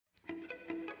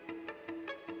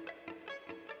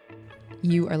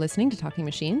You are listening to Talking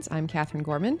Machines. I'm Catherine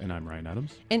Gorman. And I'm Ryan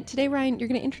Adams. And today, Ryan, you're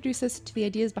going to introduce us to the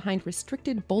ideas behind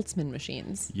restricted Boltzmann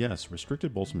machines. Yes,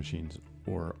 restricted Boltzmann machines,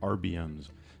 or RBMs.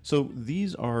 So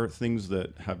these are things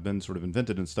that have been sort of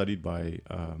invented and studied by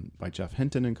Geoff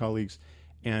Hinton and colleagues,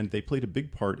 and they played a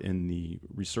big part in the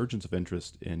resurgence of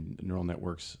interest in neural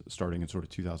networks starting in sort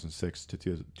of 2006 to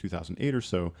 2008 or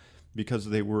so, because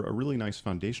they were a really nice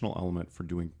foundational element for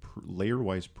doing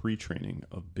layer-wise pre-training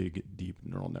of big, deep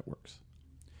neural networks.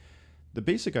 The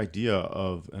basic idea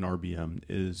of an RBM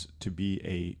is to be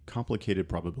a complicated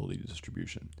probability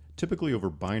distribution, typically over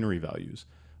binary values,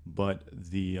 but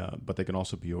they can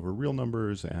also be over real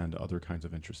numbers and other kinds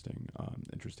of interesting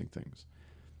things.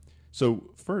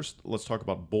 So first, let's talk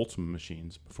about Boltzmann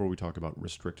machines before we talk about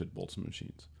restricted Boltzmann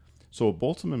machines. So a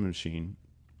Boltzmann machine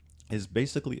is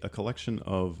basically a collection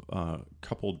of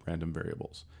coupled random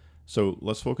variables. So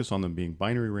let's focus on them being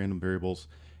binary random variables.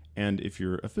 And if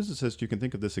you're a physicist, you can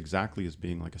think of this exactly as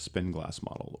being like a spin glass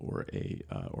model or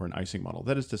an Ising model.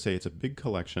 That is to say, it's a big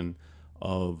collection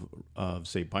of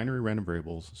say, binary random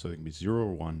variables, so they can be 0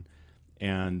 or 1.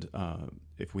 And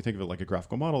if we think of it like a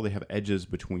graphical model, they have edges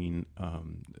between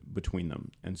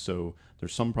them. And so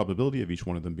there's some probability of each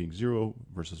one of them being 0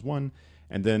 versus 1.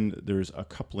 And then there's a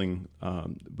coupling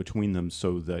between them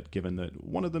so that given that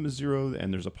one of them is 0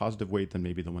 and there's a positive weight, then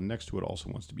maybe the one next to it also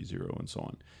wants to be 0 and so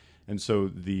on. And so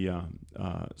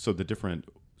the different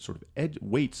sort of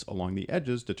weights along the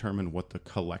edges determine what the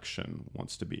collection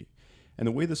wants to be. And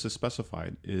the way this is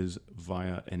specified is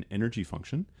via an energy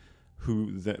function,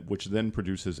 which then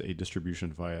produces a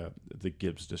distribution via the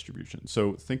Gibbs distribution.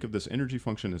 So think of this energy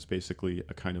function as basically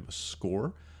a kind of a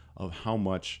score of how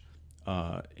much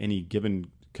any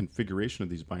given configuration of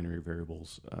these binary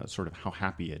variables, sort of how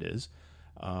happy it is.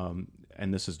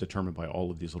 And this is determined by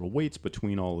all of these little weights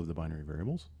between all of the binary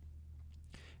variables.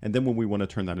 And then when we want to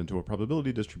turn that into a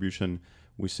probability distribution,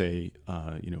 we say,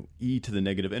 e to the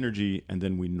negative energy, and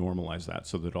then we normalize that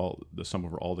so that the sum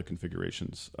over all the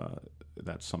configurations,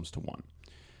 that sums to 1.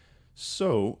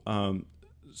 So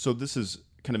this is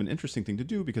kind of an interesting thing to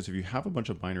do, because if you have a bunch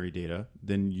of binary data,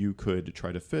 then you could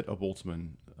try to fit a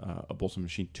Boltzmann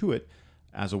machine to it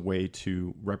as a way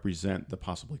to represent the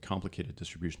possibly complicated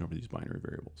distribution over these binary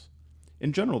variables.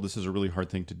 In general, this is a really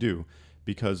hard thing to do,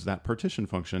 because that partition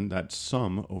function, that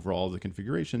sum over all the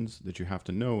configurations that you have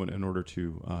to know in order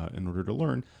to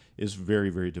learn, is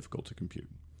very, very difficult to compute.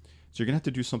 So you're going to have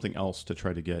to do something else to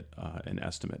try to get an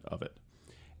estimate of it.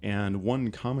 And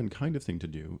one common kind of thing to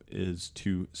do is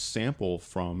to sample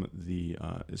from the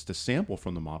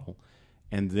model,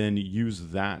 and then use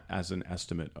that as an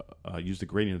estimate. Use the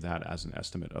gradient of that as an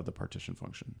estimate of the partition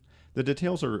function. The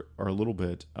details are a little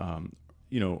bit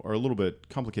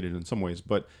complicated in some ways,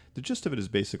 but the gist of it is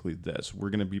basically this. We're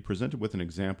going to be presented with an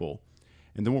example,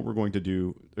 and then what we're going to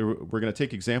do, we're going to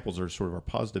take examples that are sort of our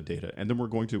positive data, and then we're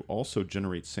going to also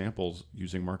generate samples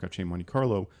using Markov chain Monte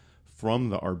Carlo from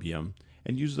the RBM,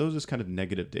 and use those as kind of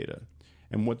negative data.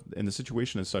 And the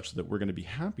situation is such that we're going to be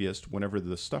happiest whenever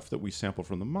the stuff that we sample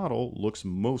from the model looks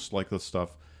most like the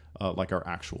stuff like our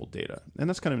actual data. And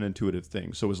that's kind of an intuitive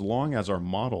thing. So as long as our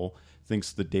model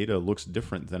thinks the data looks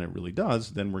different than it really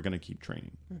does, then we're going to keep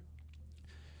training.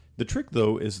 The trick,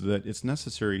 though, is that it's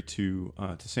necessary to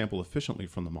sample efficiently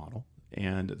from the model,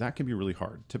 and that can be really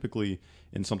hard. Typically,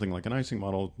 in something like an Ising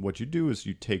model, what you do is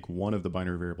you take one of the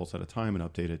binary variables at a time and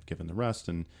update it given the rest,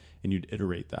 and you'd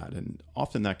iterate that. And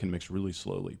often that can mix really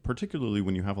slowly, particularly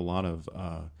when you have a lot of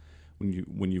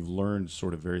when you've learned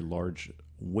sort of very large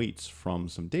weights from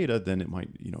some data, then it might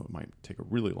take a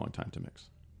really long time to mix.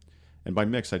 And by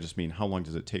mix, I just mean how long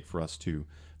does it take for us to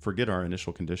forget our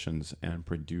initial conditions and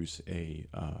produce a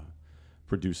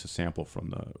sample from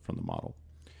the model.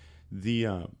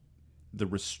 The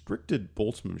restricted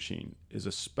Boltzmann machine is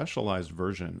a specialized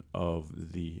version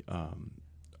of the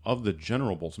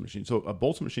general Boltzmann machine. So a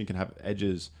Boltzmann machine can have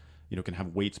edges, can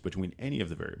have weights between any of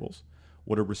the variables.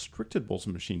 What a restricted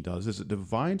Boltzmann machine does is it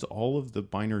divides all of the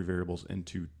binary variables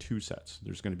into two sets.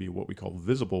 There's going to be what we call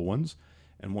visible ones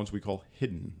and ones we call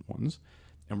hidden ones.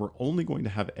 And we're only going to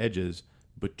have edges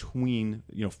between,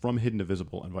 from hidden to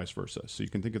visible and vice versa. So you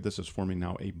can think of this as forming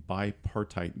now a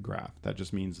bipartite graph. That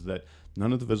just means that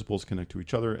none of the visibles connect to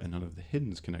each other and none of the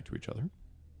hiddens connect to each other.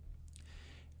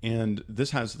 And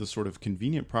this has the sort of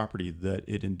convenient property that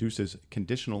it induces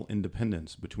conditional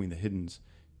independence between the hiddens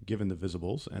given the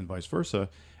visibles and vice versa.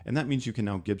 And that means you can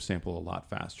now Gibbs sample a lot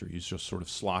faster. You just sort of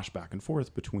slosh back and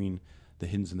forth between the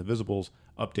hiddens and the visibles,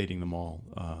 updating them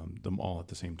all at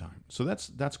the same time. So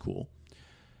that's cool.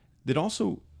 It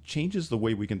also changes the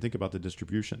way we can think about the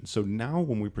distribution. So now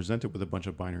when we present it with a bunch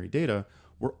of binary data,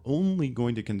 we're only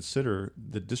going to consider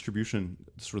the distribution,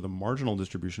 sort of the marginal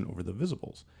distribution over the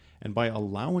visibles. And by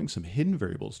allowing some hidden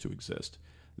variables to exist,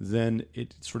 then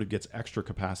it sort of gets extra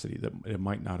capacity that it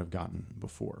might not have gotten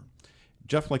before.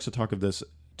 Jeff likes to talk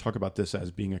about this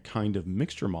as being a kind of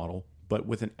mixture model, but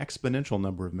with an exponential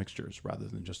number of mixtures rather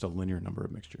than just a linear number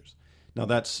of mixtures. Now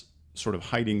that's sort of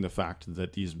hiding the fact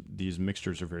that these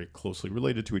mixtures are very closely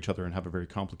related to each other and have a very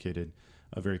complicated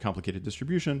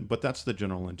distribution, but that's the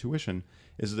general intuition,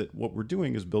 is that what we're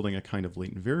doing is building a kind of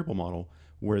latent variable model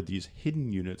where these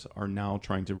hidden units are now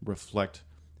trying to reflect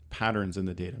patterns in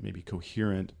the data, maybe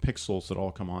coherent pixels that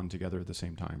all come on together at the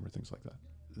same time or things like that.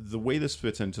 The way this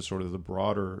fits into sort of the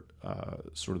broader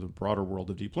world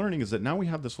of deep learning is that now we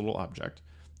have this little object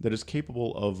that is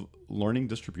capable of learning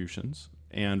distributions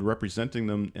and representing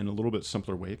them in a little bit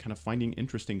simpler way, kind of finding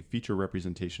interesting feature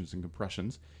representations and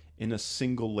compressions in a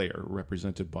single layer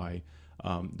represented by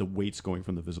the weights going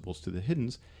from the visibles to the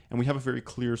hiddens. And we have a very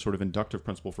clear sort of inductive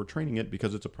principle for training it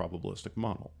because it's a probabilistic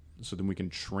model. So then we can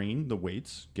train the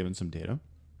weights given some data.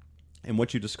 And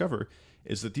what you discover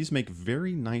is that these make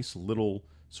very nice little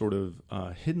sort of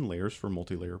hidden layers for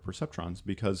multi-layer perceptrons,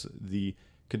 because the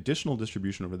conditional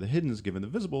distribution over the hiddens given the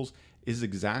visibles is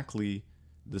exactly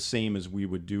the same as we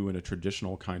would do in a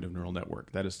traditional kind of neural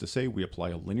network. That is to say, we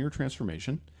apply a linear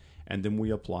transformation, and then we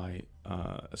apply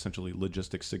essentially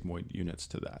logistic sigmoid units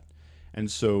to that. And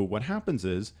so what happens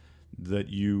is that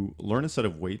you learn a set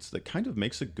of weights that kind of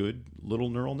makes a good little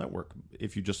neural network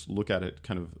if you just look at it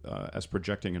kind of as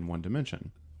projecting in one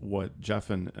dimension. What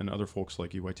Jeff and other folks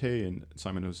like Iwate and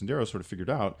Simon Ozendeiro sort of figured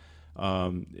out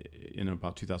in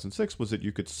about 2006 was that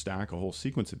you could stack a whole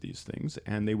sequence of these things,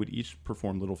 and they would each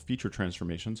perform little feature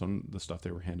transformations on the stuff they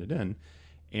were handed in,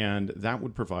 and that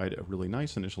would provide a really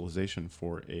nice initialization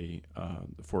for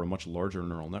a much larger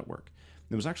neural network.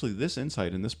 And it was actually this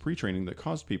insight and this pre-training that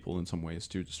caused people in some ways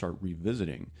to start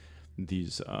revisiting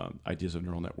these ideas of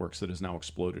neural networks that has now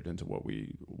exploded into what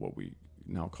we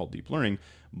now call deep learning.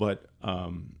 But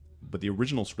the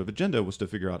original sort of agenda was to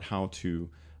figure out how to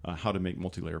make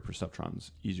multi-layer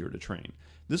perceptrons easier to train.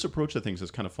 This approach to things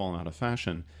has kind of fallen out of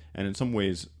fashion, and in some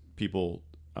ways people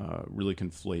really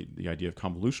conflate the idea of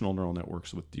convolutional neural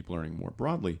networks with deep learning more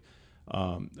broadly.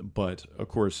 But of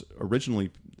course,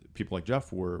 originally people like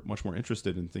Jeff were much more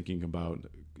interested in thinking about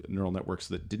neural networks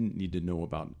that didn't need to know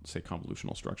about, say,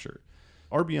 convolutional structure.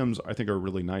 RBMs, I think, are a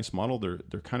really nice model. They're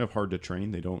kind of hard to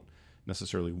train. They don't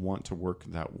necessarily want to work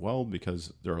that well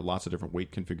because there are lots of different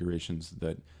weight configurations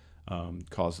that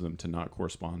cause them to not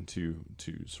correspond to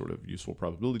sort of useful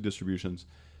probability distributions.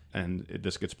 And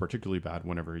this gets particularly bad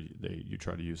whenever you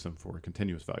try to use them for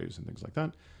continuous values and things like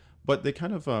that. But they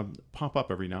kind of pop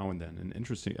up every now and then in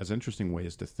interesting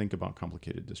ways to think about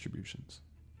complicated distributions.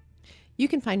 You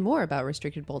can find more about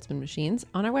restricted Boltzmann machines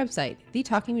on our website,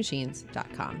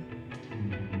 thetalkingmachines.com.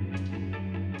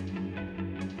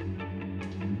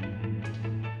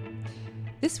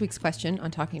 This week's question on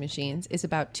Talking Machines is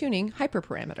about tuning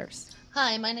hyperparameters.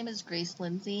 Hi, my name is Grace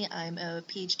Lindsay. I'm a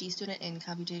PhD student in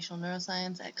computational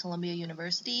neuroscience at Columbia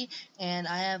University, and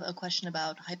I have a question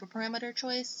about hyperparameter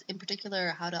choice, in particular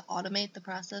how to automate the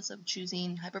process of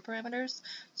choosing hyperparameters.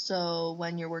 So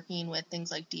when you're working with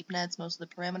things like deep nets, most of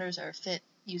the parameters are fit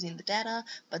using the data,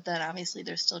 but then obviously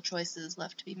there's still choices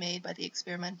left to be made by the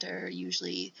experimenter,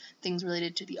 usually things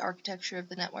related to the architecture of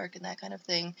the network and that kind of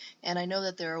thing. And I know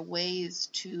that there are ways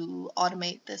to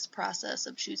automate this process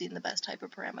of choosing the best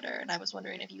hyperparameter, and I was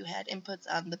wondering if you had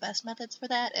inputs on the best methods for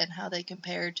that and how they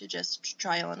compare to just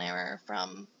trial and error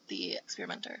from the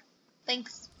experimenter.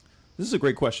 Thanks. This is a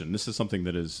great question. This is something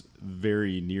that is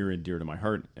very near and dear to my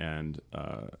heart, and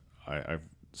I've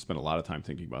spent a lot of time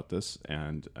thinking about this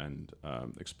and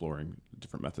exploring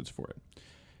different methods for it.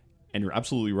 And you're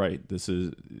absolutely right.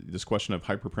 This question of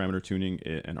hyperparameter tuning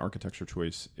and architecture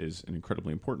choice is an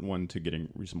incredibly important one to getting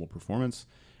reasonable performance.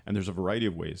 And there's a variety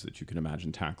of ways that you can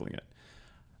imagine tackling it.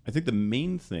 I think the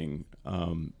main thing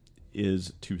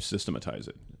is to systematize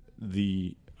it.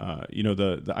 The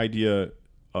idea.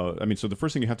 So the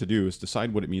first thing you have to do is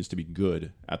decide what it means to be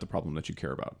good at the problem that you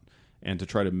care about, and to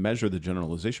try to measure the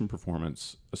generalization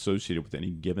performance associated with any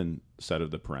given set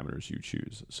of the parameters you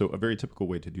choose. So a very typical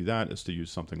way to do that is to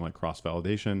use something like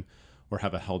cross-validation or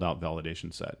have a held-out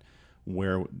validation set,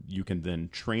 where you can then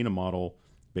train a model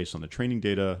based on the training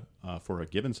data for a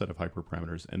given set of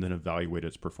hyperparameters and then evaluate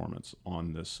its performance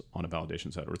on a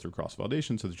validation set or through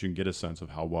cross-validation so that you can get a sense of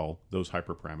how well those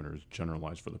hyperparameters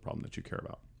generalize for the problem that you care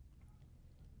about.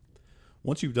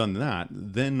 Once you've done that,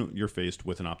 then you're faced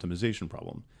with an optimization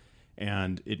problem.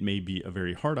 And it may be a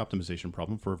very hard optimization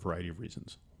problem for a variety of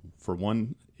reasons. For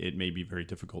one, it may be very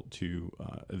difficult to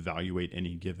evaluate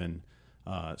any given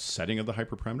setting of the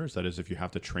hyperparameters. That is, if you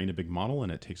have to train a big model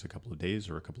and it takes a couple of days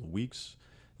or a couple of weeks,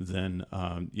 then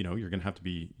you're going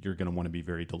to want to be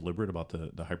very deliberate about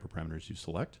the hyperparameters you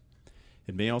select.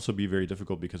 It may also be very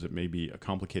difficult because it may be a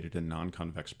complicated and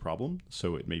non-convex problem,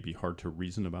 so it may be hard to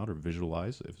reason about or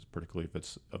visualize, particularly if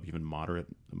it's of even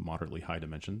moderately high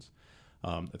dimensions.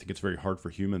 I think it's very hard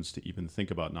for humans to even think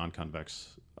about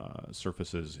non-convex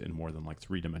surfaces in more than like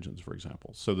 3 dimensions, for example.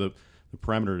 So the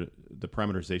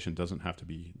parameterization doesn't have to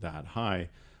be that high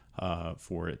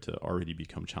for it to already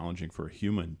become challenging for a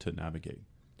human to navigate.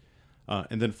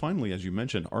 And then finally, as you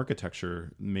mentioned,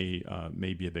 architecture may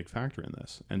be a big factor in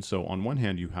this. And so on one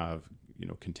hand, you have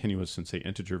continuous and say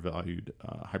integer valued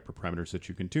hyperparameters that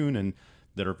you can tune and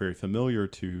that are very familiar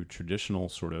to traditional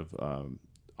sort of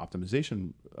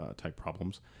optimization type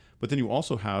problems. But then you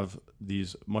also have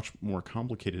these much more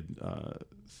complicated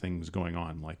things going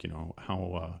on, like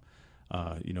how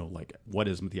like what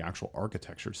is the actual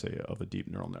architecture, say, of a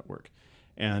deep neural network.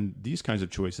 And these kinds of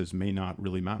choices may not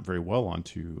really map very well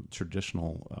onto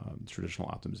traditional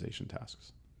optimization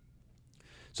tasks.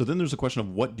 So then there's a question of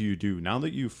what do you do now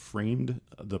that you've framed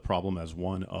the problem as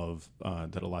one of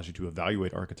that allows you to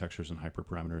evaluate architectures and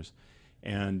hyperparameters,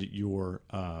 and you're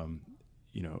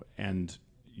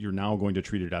now going to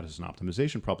treat it as an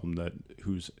optimization problem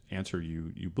whose answer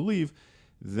you believe.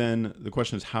 Then the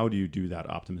question is, how do you do that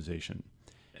optimization?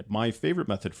 My favorite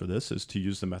method for this is to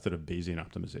use the method of Bayesian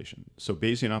optimization. So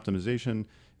Bayesian optimization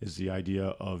is the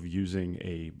idea of using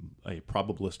a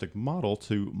probabilistic model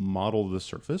to model the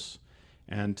surface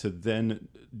and to then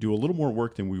do a little more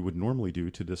work than we would normally do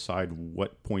to decide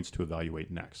what points to evaluate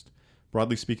next.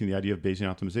 Broadly speaking, the idea of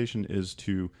Bayesian optimization is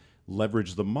to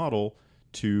leverage the model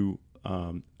to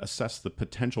assess the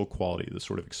potential quality, the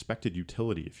sort of expected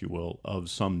utility, if you will, of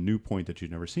some new point that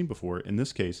you've never seen before. In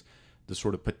this case, the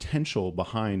sort of potential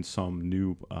behind some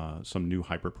new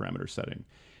hyperparameter setting.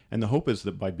 And the hope is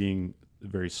that by being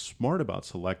very smart about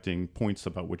selecting points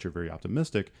about which you're very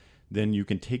optimistic, then you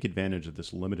can take advantage of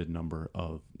this limited number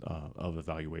of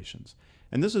evaluations.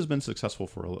 And this has been successful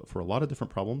for a lot of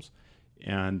different problems.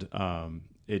 And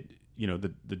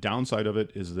the downside of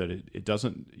it is that it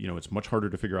doesn't, it's much harder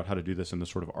to figure out how to do this in the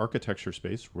sort of architecture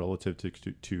space relative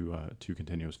to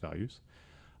continuous values.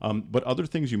 But other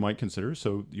things you might consider,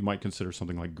 so you might consider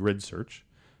something like grid search.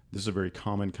 This is a very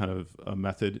common kind of a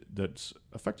method that's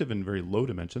effective in very low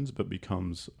dimensions, but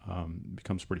becomes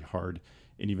pretty hard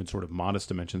in even sort of modest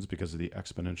dimensions because of the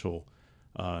exponential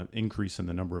increase in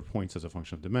the number of points as a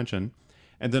function of dimension.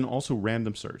 And then also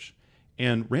random search.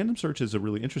 And random search is a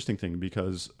really interesting thing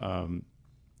because on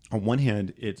one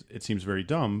hand, it seems very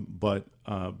dumb, but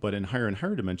in higher and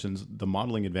higher dimensions, the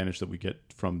modeling advantage that we get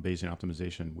from Bayesian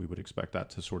optimization, we would expect that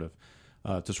to sort of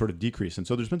decrease. And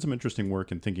so there's been some interesting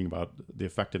work in thinking about the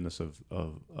effectiveness of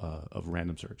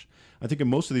random search. I think in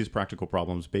most of these practical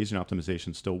problems, Bayesian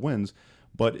optimization still wins,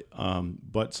 but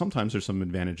sometimes there's some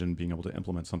advantage in being able to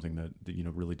implement something that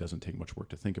really doesn't take much work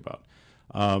to think about.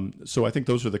 So I think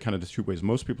those are the kind of the 2 ways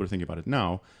most people are thinking about it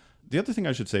now. The other thing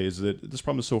I should say is that this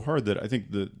problem is so hard that I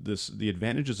think the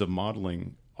advantages of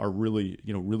modeling are really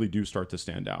do start to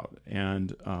stand out.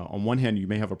 And on one hand, you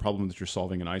may have a problem that you're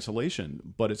solving in isolation,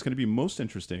 but it's going to be most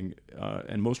interesting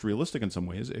and most realistic in some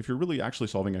ways if you're really actually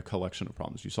solving a collection of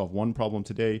problems. You solve one problem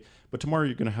today, but tomorrow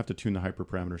you're going to have to tune the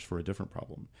hyperparameters for a different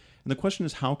problem. And the question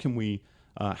is, how can we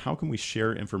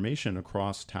share information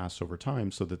across tasks over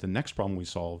time so that the next problem we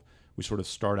solve, we sort of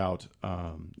start out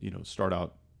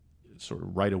sort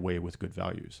of right away with good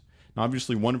values. Now,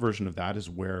 obviously, one version of that is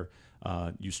where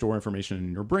you store information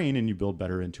in your brain and you build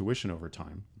better intuition over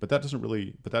time. But that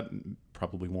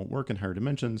probably won't work in higher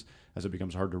dimensions as it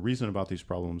becomes hard to reason about these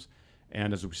problems.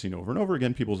 And as we've seen over and over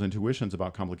again, people's intuitions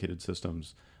about complicated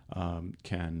systems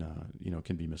can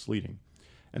be misleading.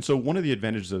 And so one of the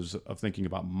advantages of thinking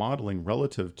about modeling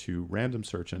relative to random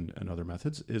search and other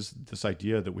methods is this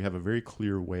idea that we have a very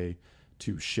clear way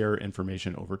to share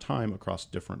information over time across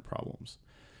different problems.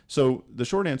 So the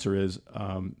short answer is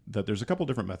that there's a couple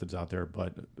different methods out there,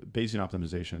 but Bayesian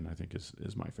optimization, I think,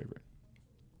 is my favorite.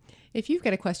 If you've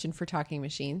got a question for Talking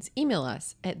Machines, email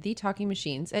us at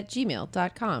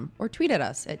thetalkingmachines@gmail.com or tweet at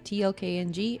us at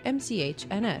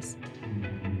TLKNGMCHNS.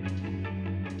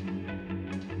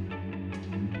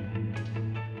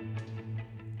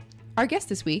 Our guest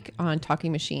this week on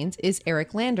Talking Machines is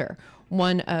Eric Lander,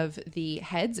 one of the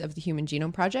heads of the Human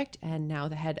Genome Project, and now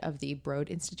the head of the Broad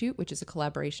Institute, which is a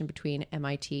collaboration between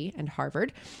MIT and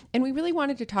Harvard. And we really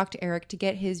wanted to talk to Eric to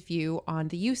get his view on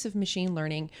the use of machine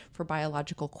learning for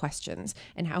biological questions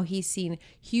and how he's seen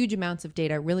huge amounts of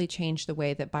data really change the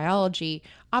way that biology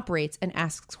operates and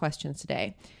asks questions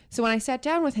today. So when I sat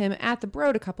down with him at the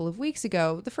Broad a couple of weeks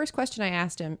ago, the first question I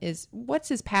asked him is, what's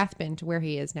his path been to where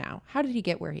he is now? How did he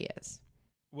get where he is?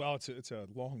 Well, it's a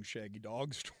long, shaggy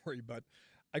dog story, but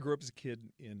I grew up as a kid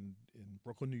in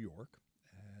Brooklyn, New York,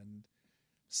 and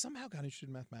somehow got interested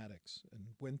in mathematics and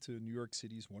went to New York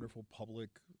City's wonderful public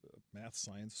math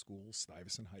science school,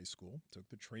 Stuyvesant High School, took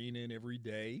the train in every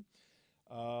day,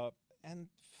 and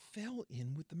fell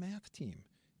in with the math team.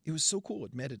 It was so cool.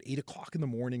 It met at 8 o'clock in the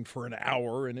morning for an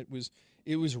hour, and it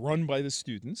was run by the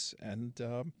students, and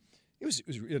it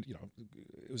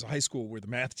was a high school where the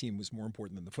math team was more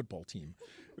important than the football team.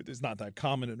 It's not that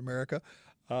common in America,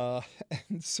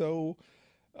 and so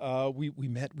we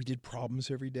met. We did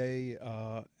problems every day,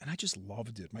 and I just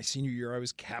loved it. My senior year, I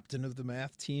was captain of the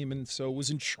math team, and so was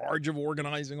in charge of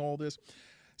organizing all this.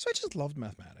 So I just loved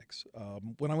mathematics.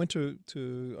 When I went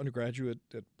to undergraduate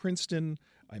at Princeton,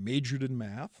 I majored in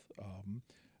math.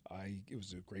 It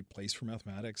was a great place for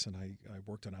mathematics, and I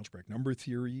worked on algebraic number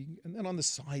theory, and then on the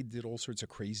side did all sorts of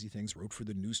crazy things, wrote for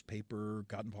the newspaper,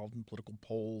 got involved in political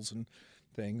polls and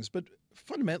things, but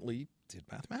fundamentally did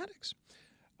mathematics.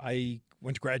 I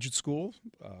went to graduate school,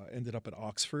 ended up at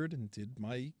Oxford, and did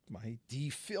my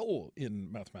DPhil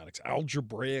in mathematics,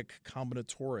 algebraic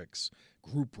combinatorics,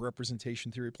 group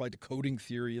representation theory applied to coding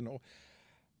theory, and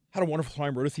had a wonderful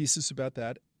time, wrote a thesis about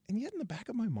that. And yet in the back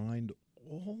of my mind,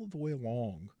 all the way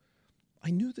along, I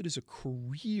knew that as a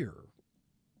career,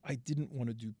 I didn't want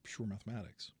to do pure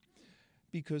mathematics,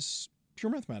 because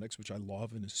pure mathematics, which I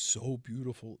love and is so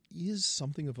beautiful, is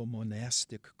something of a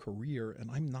monastic career,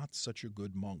 and I'm not such a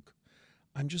good monk.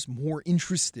 I'm just more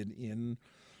interested in,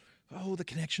 the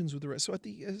connections with the rest. So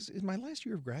in my last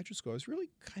year of graduate school, I was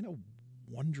really kind of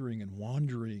wondering and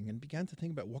wandering and began to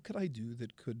think about what could I do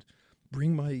that could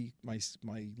bring my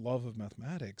love of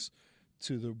mathematics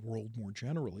to the world more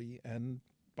generally. And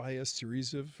by a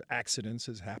series of accidents,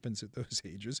 as happens at those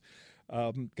ages,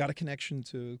 got a connection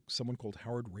to someone called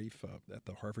Howard Rafa at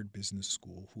the Harvard Business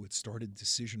School, who had started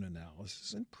decision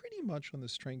analysis. And pretty much on the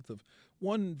strength of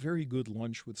one very good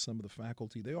lunch with some of the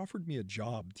faculty, they offered me a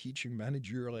job teaching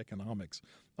managerial economics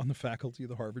on the faculty of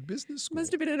the Harvard Business School.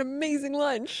 Must have been an amazing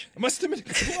lunch. It must have been a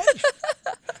good lunch.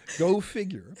 Go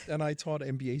figure. And I taught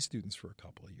MBA students for a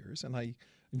couple of years, and I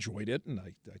enjoyed it, and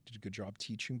I did a good job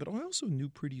teaching. But I also knew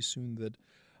pretty soon that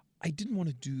I didn't want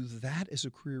to do that as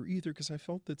a career either, because I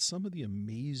felt that some of the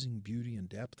amazing beauty and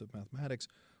depth of mathematics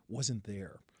wasn't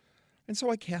there. And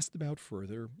so I cast about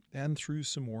further, and through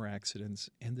some more accidents,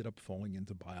 ended up falling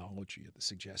into biology at the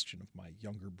suggestion of my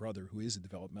younger brother, who is a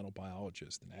developmental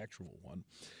biologist, an actual one.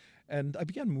 And I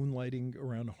began moonlighting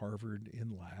around Harvard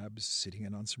in labs, sitting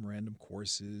in on some random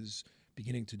courses,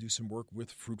 beginning to do some work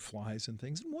with fruit flies and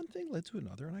things. And one thing led to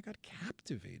another, and I got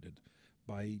captivated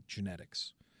by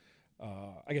genetics.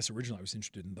 I guess originally I was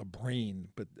interested in the brain,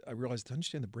 but I realized to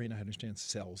understand the brain, I had to understand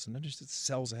cells. And to understand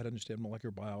cells, I had to understand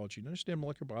molecular biology. And to understand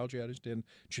molecular biology, I had to understand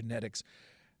genetics.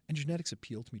 And genetics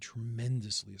appealed to me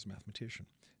tremendously as a mathematician.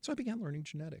 So I began learning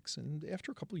genetics. And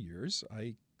after a couple of years,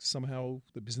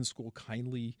 the business school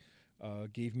kindly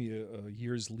gave me a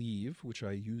year's leave, which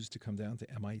I used to come down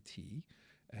to MIT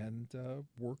and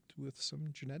worked with some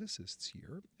geneticists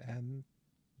here. And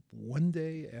one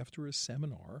day after a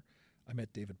seminar, I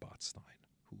met David Botstein,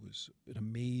 who was an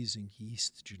amazing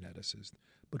yeast geneticist,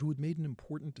 but who had made an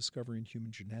important discovery in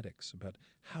human genetics about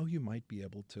how you might be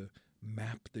able to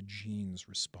map the genes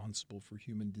responsible for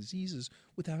human diseases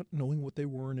without knowing what they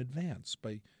were in advance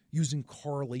by using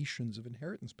correlations of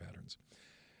inheritance patterns.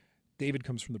 David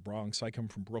comes from the Bronx. I come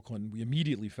from Brooklyn. We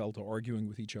immediately fell to arguing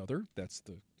with each other. That's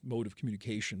the mode of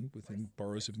communication within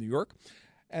boroughs of New York.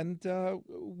 And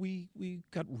we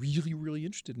got really, really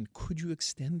interested in, could you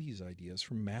extend these ideas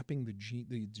from mapping the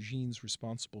genes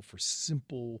responsible for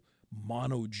simple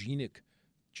monogenic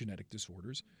genetic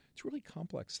disorders to really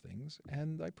complex things?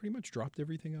 And I pretty much dropped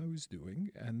everything I was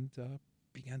doing and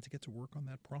began to get to work on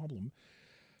that problem.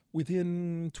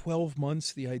 Within 12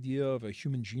 months, the idea of a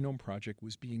human genome project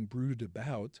was being brooded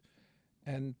about.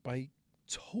 And by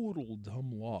total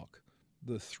dumb luck,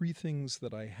 the three things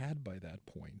that I had by that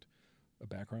point, a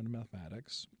background in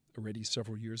mathematics, already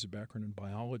several years of background in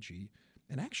biology,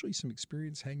 and actually some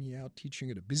experience hanging out teaching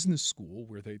at a business school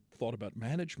where they thought about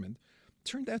management,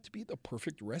 turned out to be the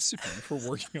perfect recipe for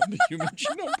working on the Human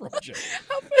Genome Project.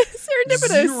 How serendipitous.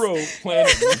 Zero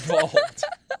planning involved.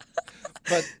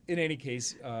 But in any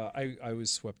case, I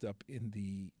was swept up in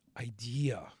the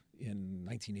idea in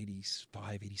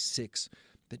 1985, 86,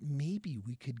 that maybe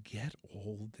we could get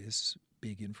all this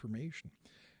big information.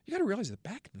 You got to realize that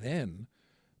back then,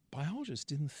 biologists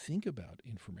didn't think about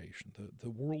information. The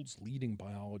world's leading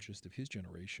biologist of his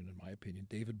generation, in my opinion,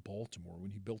 David Baltimore,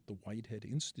 when he built the Whitehead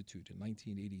Institute in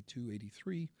 1982,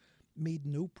 83, made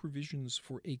no provisions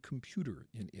for a computer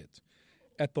in it.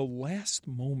 At the last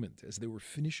moment, as they were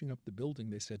finishing up the building,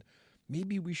 they said,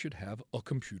 maybe we should have a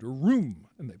computer room.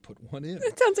 And they put one in.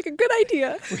 That sounds like a good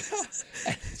idea.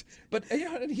 But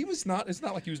and he was not, it's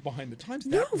not like he was behind the times.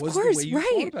 No, That of was course, the way you right,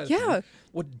 thought about it. yeah.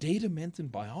 What data meant in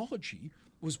biology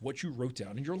was what you wrote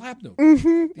down in your lab notebook.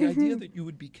 Mm-hmm, The idea that you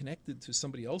would be connected to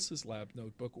somebody else's lab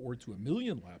notebook or to a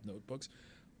million lab notebooks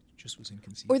just was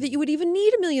inconceivable. Or that you would even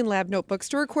need 1 million lab notebooks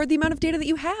to record the amount of data that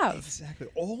you have. Exactly.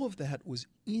 All of that was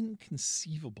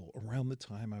inconceivable around the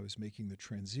time I was making the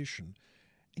transition.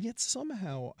 And yet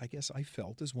somehow, I guess I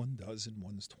felt, as one does in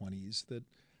one's 20s, that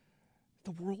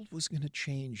the world was going to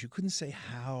change. You couldn't say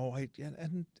how.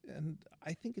 And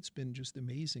I think it's been just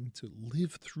amazing to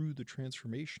live through the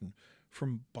transformation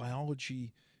from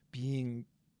biology being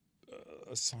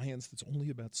a science that's only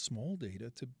about small data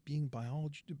to being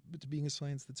biology, to being a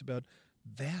science that's about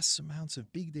vast amounts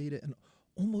of big data, and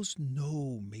almost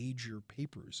no major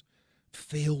papers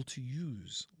fail to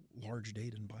use large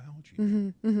data in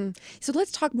biology. So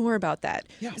let's talk more about that.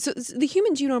 Yeah. So the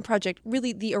Human Genome Project,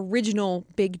 really the original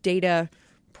big data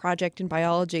project in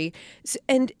biology.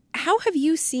 And how have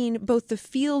you seen both the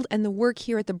field and the work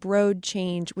here at the Broad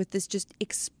change with this just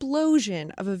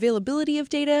explosion of availability of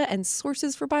data and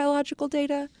sources for biological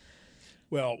data?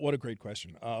 Well, what a great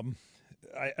question. I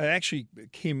actually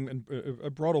came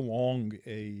and brought along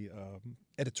a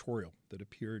editorial that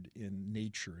appeared in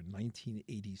Nature in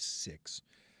 1986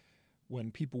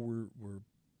 when people were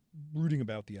brooding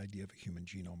about the idea of a Human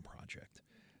Genome Project.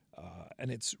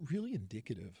 And it's really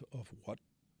indicative of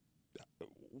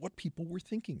what people were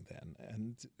thinking then,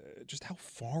 and just how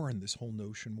foreign this whole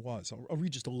notion was. I'll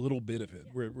read just a little bit of it,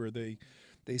 where they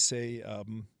say,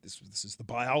 this is the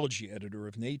biology editor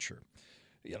of Nature.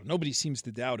 Nobody seems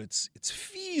to doubt it's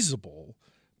feasible,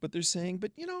 but they're saying,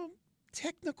 but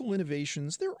technical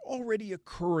innovations, they're already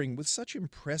occurring with such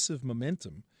impressive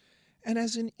momentum. And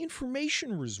as an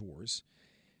information resource,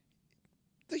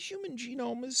 the human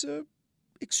genome is an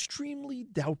extremely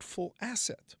doubtful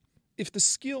asset. If the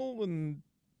skill and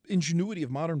ingenuity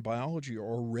of modern biology are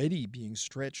already being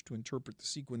stretched to interpret the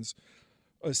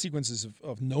sequences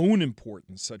of known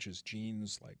importance, such as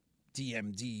genes like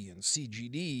DMD and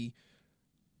CGD,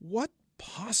 what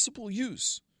possible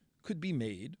use could be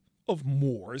made of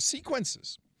more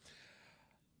sequences?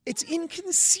 It's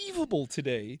inconceivable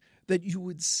today that you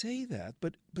would say that,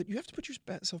 but you have to put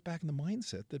yourself back in the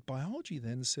mindset that biology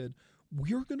then said,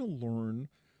 we're going to learn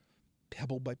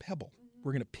pebble by pebble.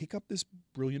 We're going to pick up this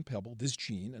brilliant pebble, this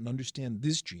gene, and understand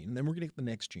this gene, and then we're going to get the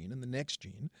next gene and the next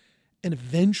gene, and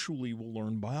eventually we'll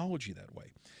learn biology that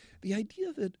way. The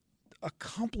idea that a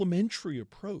complementary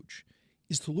approach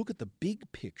is to look at the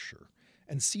big picture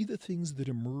and see the things that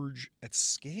emerge at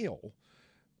scale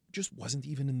just wasn't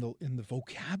even in the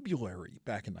vocabulary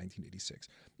back in 1986.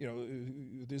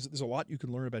 There's a lot you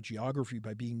can learn about geography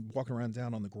by walking around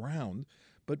down on the ground,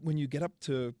 but when you get up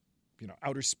to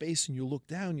outer space and you look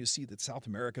down, you see that South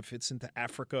America fits into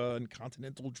Africa and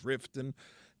continental drift, and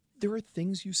there are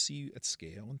things you see at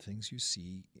scale and things you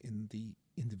see in the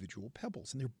individual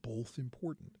pebbles, and they're both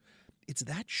important. It's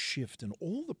that shift in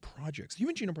all the projects. The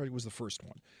Human Genome Project was the first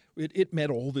one. It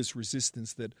met all this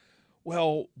resistance that,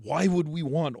 well, why would we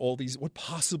want all these? What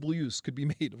possible use could be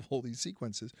made of all these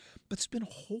sequences? But it's been a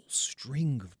whole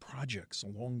string of projects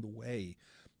along the way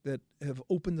that have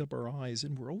opened up our eyes,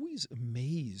 and we're always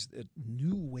amazed at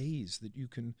new ways that you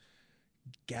can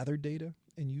gather data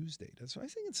and use data. So I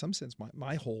think in some sense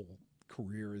my whole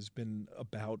career has been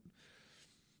about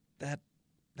that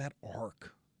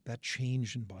arc, that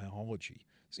change in biology.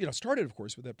 So, it started, of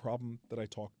course, with that problem that I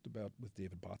talked about with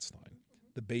David Botstein,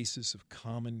 the basis of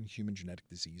common human genetic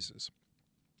diseases.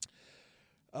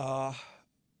 How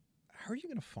are you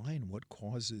going to find what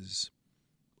causes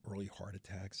early heart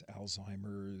attacks,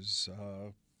 Alzheimer's,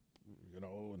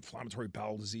 inflammatory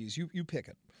bowel disease? You pick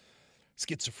it.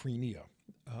 Schizophrenia.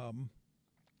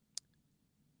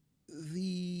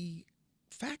 The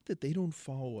fact that they don't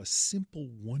follow a simple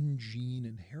one-gene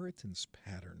inheritance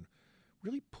pattern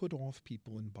really put off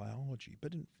people in biology.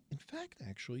 But in fact,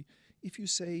 actually, if you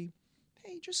say,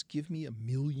 hey, just give me 1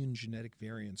 million genetic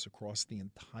variants across the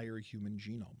entire human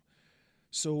genome,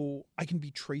 so I can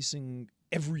be tracing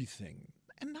everything,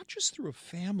 and not just through a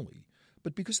family,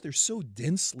 But because they're so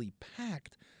densely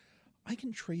packed, I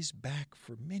can trace back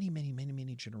for many, many, many,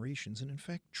 many generations and, in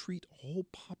fact, treat a whole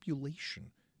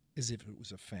population as if it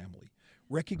was a family.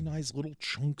 Recognize little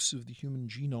chunks of the human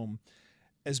genome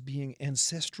as being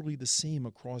ancestrally the same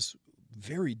across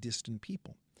very distant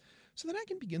people. So then I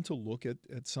can begin to look at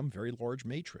some very large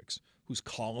matrix whose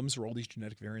columns are all these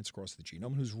genetic variants across the genome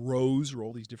and whose rows are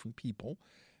all these different people.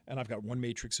 And I've got one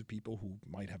matrix of people who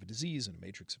might have a disease and a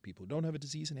matrix of people who don't have a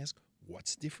disease, and ask,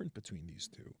 what's different between these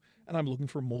two? And I'm looking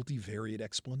for a multivariate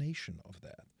explanation of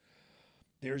that.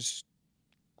 There's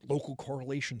local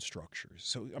correlation structures.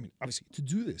 So, I mean, obviously, to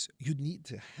do this, you'd need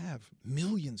to have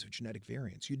millions of genetic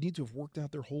variants. You'd need to have worked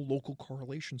out their whole local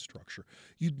correlation structure.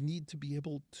 You'd need to be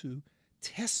able to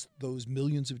test those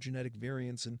millions of genetic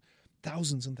variants in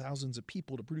thousands and thousands of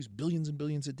people to produce billions and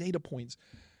billions of data points.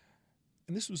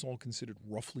 And this was all considered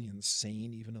roughly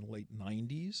insane even in the late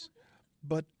 90s.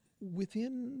 But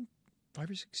within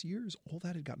 5 or 6 years, all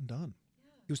that had gotten done.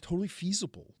 It was totally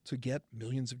feasible to get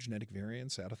millions of genetic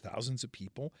variants out of thousands of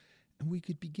people, and we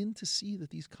could begin to see that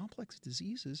these complex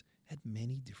diseases had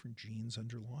many different genes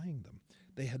underlying them.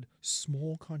 They had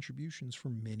small contributions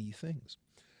from many things.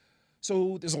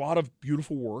 So there's a lot of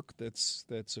beautiful work that's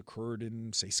occurred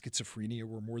in, say, schizophrenia,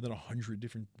 where more than 100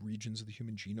 different regions of the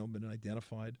human genome have been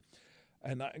identified.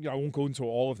 And I won't go into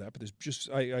all of that, but there's just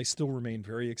I still remain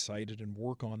very excited and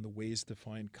work on the ways to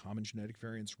find common genetic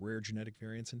variants, rare genetic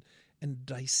variants, and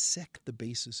dissect the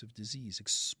basis of disease,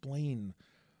 explain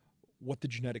what the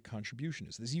genetic contribution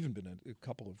is. There's even been a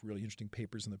couple of really interesting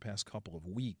papers in the past couple of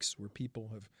weeks where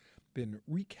people have been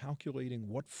recalculating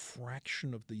what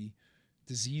fraction of the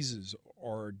diseases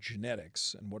are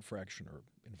genetics and what fraction are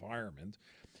environment.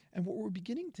 And what we're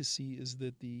beginning to see is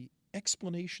that the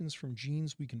explanations from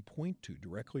genes we can point to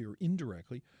directly or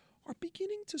indirectly are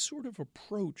beginning to sort of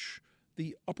approach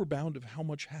the upper bound of how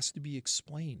much has to be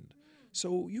explained.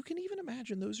 So you can even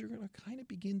imagine those are going to kind of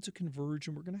begin to converge,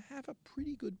 and we're going to have a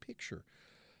pretty good picture.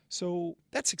 So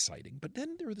that's exciting. But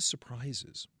then there are the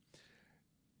surprises.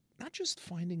 Not just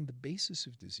finding the basis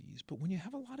of disease, but when you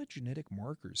have a lot of genetic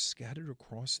markers scattered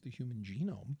across the human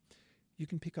genome, you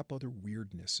can pick up other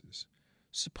weirdnesses.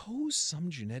 Suppose some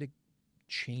genetic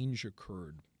change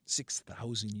occurred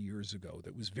 6,000 years ago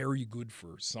that was very good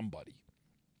for somebody.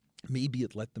 Maybe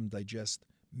it let them digest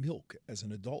milk as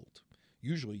an adult.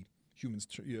 Usually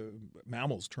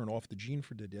mammals turn off the gene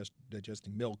for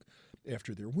digesting milk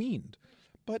after they're weaned.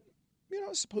 But,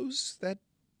 suppose that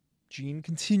gene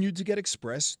continued to get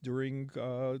expressed during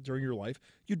your life,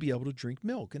 you'd be able to drink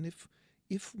milk. And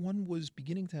if one was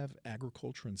beginning to have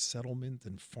agriculture and settlement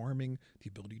and farming, the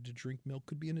ability to drink milk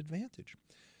could be an advantage.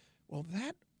 Well,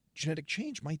 that genetic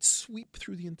change might sweep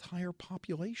through the entire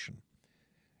population.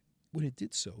 When it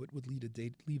did so, it would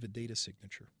leave a data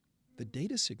signature. The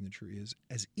data signature is,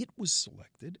 as it was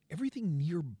selected, everything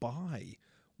nearby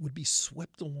would be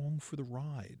swept along for the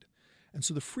ride. And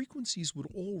so the frequencies would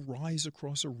all rise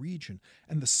across a region,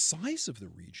 and the size of the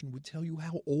region would tell you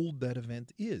how old that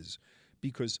event is,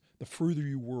 because the further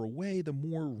you were away, the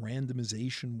more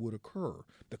randomization would occur,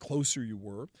 the closer you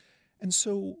were. And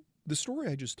so the story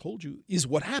I just told you is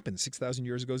what happened 6,000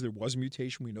 years ago. There was a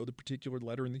mutation. We know the particular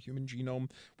letter in the human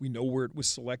genome. We know where it was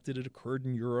selected. It occurred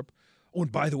in Europe. Oh,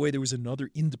 and by the way, there was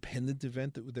another independent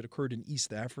event that occurred in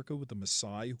East Africa with the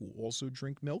Maasai who also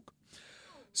drink milk.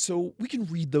 So we can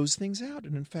read those things out.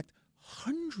 And in fact,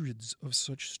 hundreds of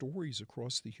such stories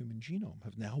across the human genome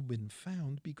have now been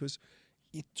found because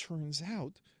it turns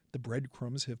out the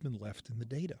breadcrumbs have been left in the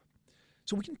data.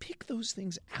 So we can pick those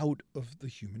things out of the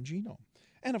human genome.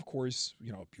 And of course,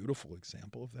 a beautiful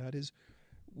example of that is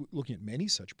looking at many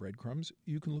such breadcrumbs.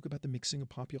 You can look about the mixing of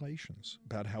populations,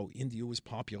 about how India was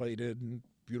populated, and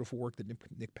beautiful work that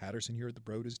Nick Patterson here at the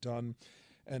Broad has done.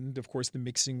 And of course, the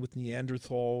mixing with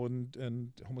Neanderthal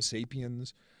and Homo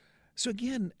sapiens. So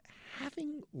again,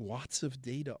 having lots of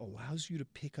data allows you to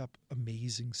pick up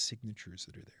amazing signatures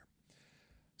that are there.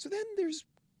 So then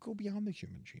go beyond the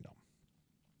human genome.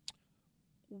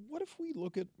 What if we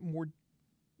look at more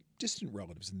distant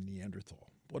relatives in the Neanderthal?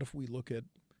 What if we look at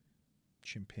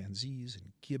chimpanzees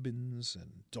and gibbons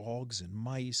and dogs and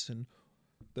mice and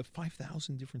the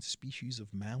 5,000 different species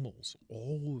of mammals,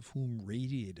 all of whom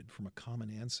radiated from a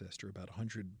common ancestor about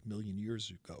 100 million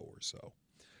years ago or so?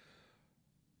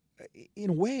 In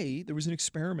a way, there was an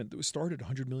experiment that was started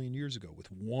 100 million years ago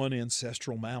with one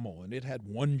ancestral mammal, and it had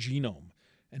one genome.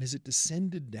 And as it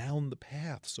descended down the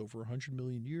paths over 100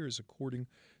 million years, according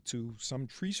to some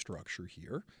tree structure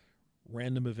here,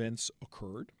 random events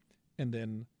occurred, and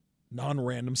then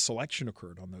non-random selection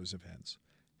occurred on those events.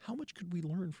 how much could we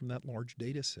learn from that large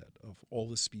data set of all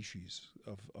the species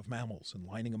of mammals and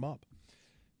lining them up?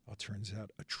 Well, it turns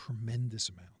out a tremendous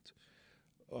amount.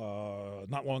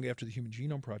 Not long after the Human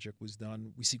Genome Project was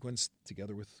done, we sequenced,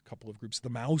 together with a couple of groups, the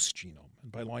mouse genome.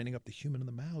 And by lining up the human and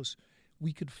the mouse,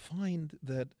 we could find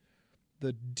that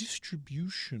the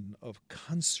distribution of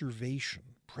preservation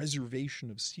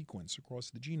of sequence across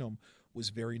the genome was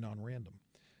very non-random.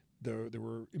 There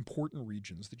were important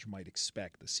regions that you might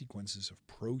expect, the sequences of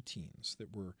proteins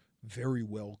that were very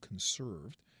well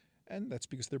conserved, and that's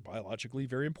because they're biologically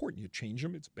very important. You change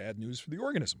them, it's bad news for the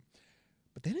organism.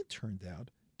 But then it turned out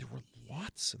there were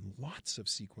lots and lots of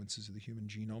sequences of the human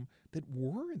genome that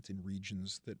weren't in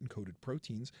regions that encoded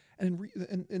proteins and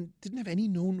didn't have any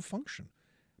known function.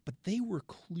 But they were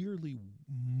clearly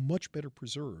much better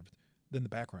preserved than the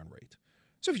background rate.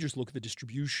 So if you just look at the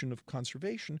distribution of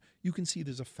conservation, you can see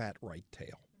there's a fat right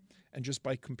tail. And just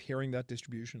by comparing that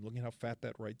distribution, looking at how fat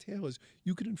that right tail is,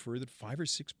 you could infer that 5 or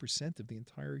 6% of the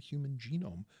entire human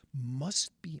genome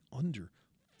must be under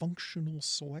functional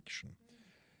selection.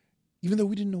 Even though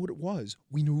we didn't know what it was,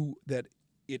 we knew that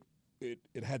it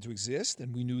had to exist,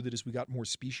 and we knew that as we got more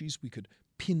species, we could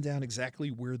pin down exactly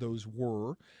where those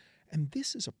were. And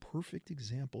this is a perfect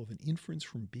example of an inference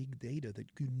from big data that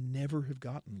you never have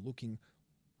gotten looking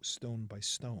stone by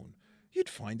stone. You'd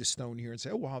find a stone here and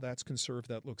say, oh, wow, that's conserved,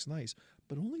 that looks nice.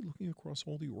 But only looking across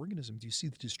all the organism do you see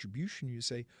the distribution. You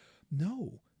say,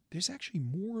 no, there's actually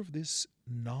more of this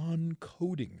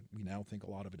non-coding. We now think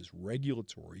a lot of it is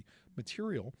regulatory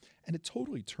material, and it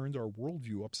totally turned our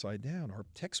worldview upside down. Our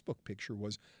textbook picture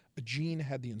was a gene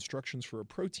had the instructions for a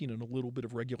protein and a little bit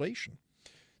of regulation.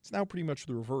 It's now pretty much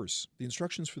the reverse. The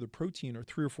instructions for the protein are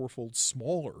 3 or 4-fold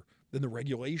smaller than the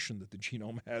regulation that the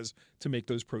genome has to make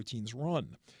those proteins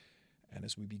run. And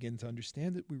as we begin to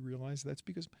understand it, we realize that's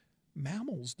because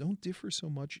mammals don't differ so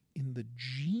much in the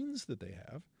genes that they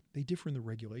have. They differ in the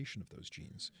regulation of those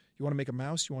genes. You want to make a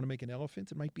mouse, you want to make an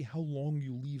elephant, it might be how long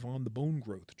you leave on the bone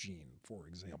growth gene, for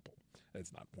example.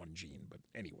 It's not one gene, but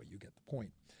anyway, you get the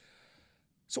point.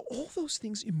 So all those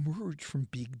things emerge from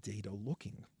big data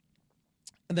looking.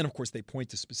 And then, of course, they point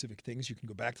to specific things. You can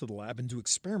go back to the lab and do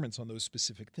experiments on those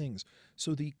specific things.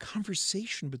 So the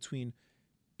conversation between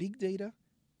big data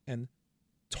and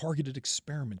targeted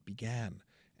experiment began.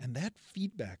 And that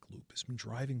feedback loop has been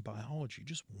driving biology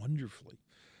just wonderfully.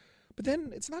 But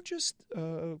then it's not just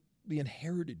the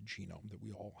inherited genome that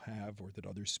we all have or that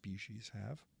other species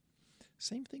have.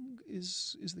 Same thing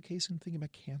is the case in thinking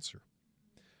about cancer.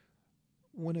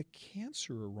 When a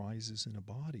cancer arises in a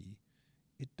body,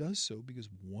 it does so because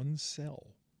one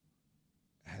cell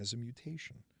has a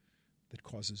mutation that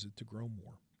causes it to grow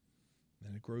more.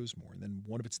 Then it grows more. And then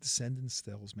one of its descendant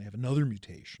cells may have another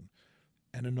mutation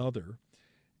and another.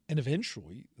 And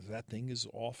eventually, that thing is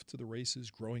off to the races,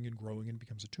 growing and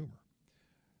becomes a tumor.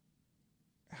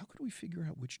 How could we figure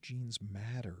out which genes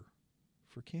matter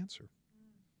for cancer?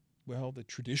 Well, the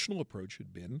traditional approach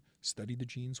had been study the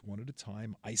genes one at a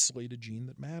time, isolate a gene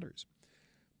that matters.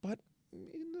 But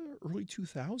in the early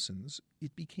 2000s,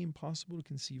 it became possible to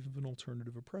conceive of an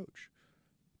alternative approach.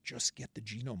 Just get the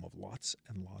genome of lots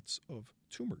and lots of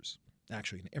tumors.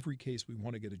 Actually, in every case, we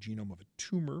want to get a genome of a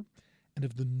tumor and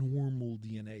of the normal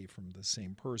DNA from the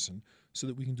same person so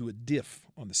that we can do a diff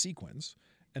on the sequence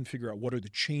and figure out what are the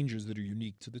changes that are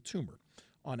unique to the tumor.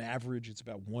 On average, it's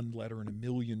about 1 letter in a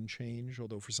million change,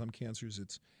 although for some cancers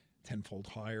it's 10-fold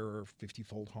higher or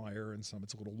 50-fold higher, and some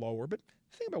it's a little lower. But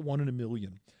think about 1 in a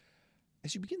million.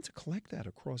 As you begin to collect that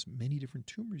across many different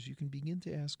tumors, you can begin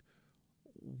to ask,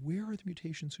 where are the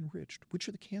mutations enriched? Which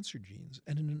are the cancer genes?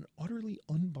 And in an utterly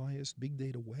unbiased big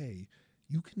data way,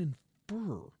 you can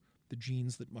infer the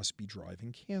genes that must be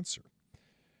driving cancer.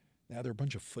 Now, there are a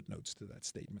bunch of footnotes to that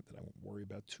statement that I won't worry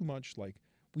about too much, like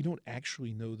we don't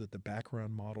actually know that the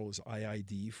background model is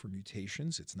IID for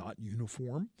mutations. It's not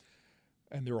uniform.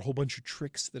 And there are a whole bunch of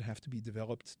tricks that have to be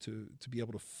developed to be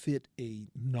able to fit a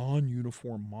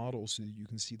non-uniform model so that you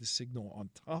can see the signal on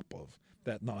top of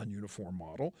that non-uniform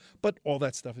model. But all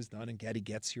that stuff is done, and Gadi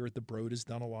Getz here at the Broad has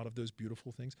done a lot of those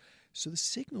beautiful things. So the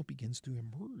signal begins to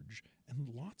emerge, and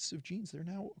lots of genes. There are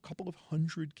now a couple of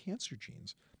 100 cancer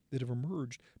genes that have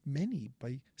emerged, many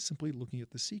by simply looking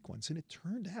at the sequence. And it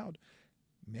turned out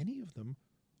many of them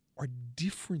are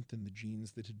different than the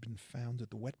genes that had been found at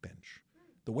the wet bench.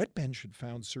 The wet bench had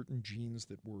found certain genes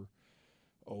that were,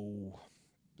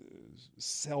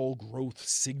 cell growth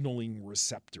signaling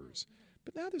receptors.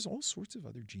 But now there's all sorts of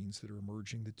other genes that are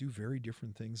emerging that do very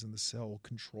different things in the cell,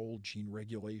 control gene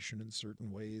regulation in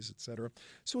certain ways, etc.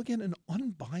 So again, an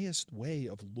unbiased way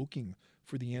of looking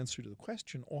for the answer to the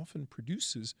question often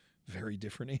produces very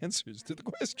different answers to the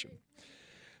question.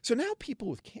 So now people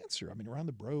with cancer, I mean, around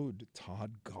the Broad,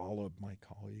 Todd Golub, my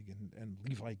colleague, and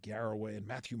Levi Garraway and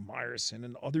Matthew Meyerson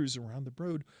and others around the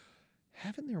Broad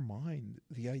have in their mind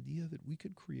the idea that we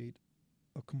could create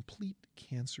a complete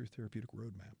cancer therapeutic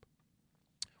roadmap.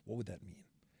 What would that mean?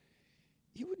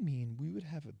 It would mean we would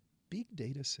have a big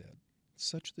data set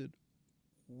such that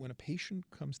when a patient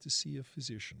comes to see a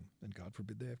physician, and God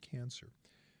forbid they have cancer,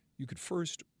 you could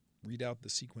first read out the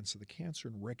sequence of the cancer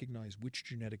and recognize which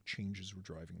genetic changes were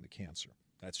driving the cancer.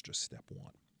 That's just step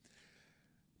one.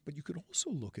 But you could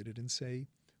also look at it and say,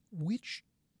 which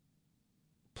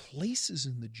places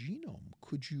in the genome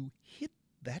could you hit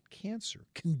that cancer,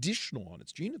 conditional on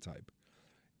its genotype,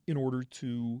 in order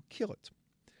to kill it?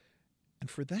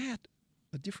 And for that,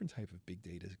 a different type of big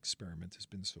data experiment has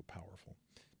been so powerful.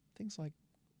 Things like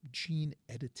gene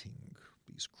editing,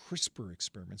 these CRISPR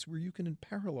experiments where you can in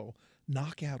parallel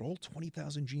knock out all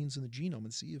 20,000 genes in the genome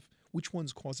and see if which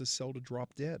ones cause a cell to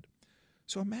drop dead.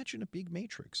 So imagine a big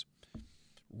matrix.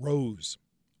 Rows,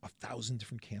 1,000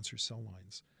 different cancer cell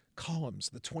lines. Columns,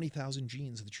 the 20,000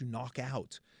 genes that you knock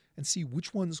out, and see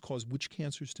which ones cause which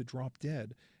cancers to drop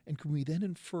dead. And can we then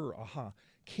infer,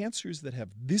 cancers that have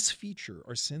this feature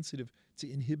are sensitive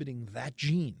to inhibiting that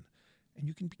gene? And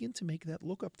you can begin to make that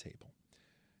lookup table.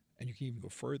 And you can even go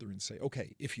further and say,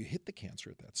 okay, if you hit the cancer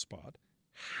at that spot,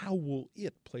 how will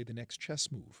it play the next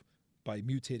chess move by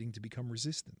mutating to become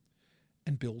resistant?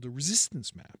 And build a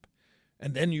resistance map.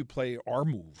 And then you play our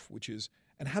move, which is,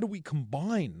 and how do we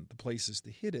combine the places to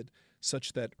hit it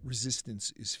such that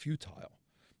resistance is futile?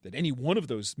 That any one of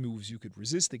those moves you could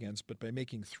resist against, but by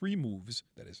making 3 moves,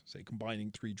 that is, say, combining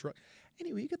 3 drugs.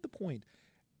 Anyway, you get the point.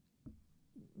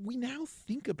 We now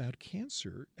think about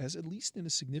cancer as, at least in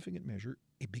a significant measure,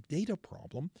 a big data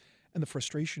problem. And the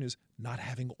frustration is not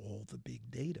having all the big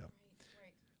data.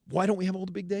 Right. Why don't we have all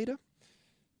the big data?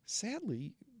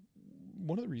 Sadly,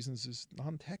 one of the reasons is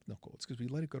non-technical. It's because we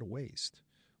let it go to waste.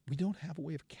 We don't have a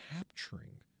way of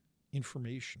capturing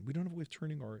information. We don't have a way of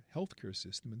turning our healthcare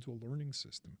system into a learning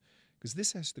system, because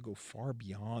this has to go far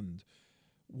beyond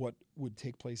what would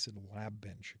take place in a lab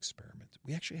bench experiment.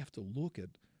 We actually have to look at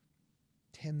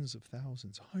tens of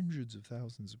thousands, hundreds of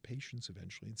thousands of patients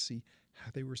eventually and see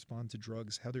how they respond to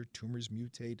drugs, how their tumors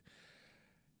mutate.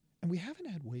 And we haven't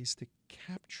had ways to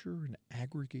capture and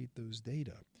aggregate those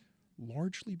data,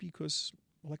 largely because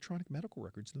electronic medical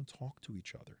records don't talk to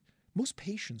each other. Most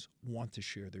patients want to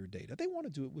share their data. They want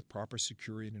to do it with proper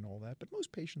security and all that, but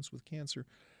most patients with cancer,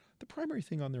 the primary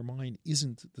thing on their mind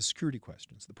isn't the security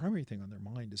questions. The primary thing on their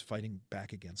mind is fighting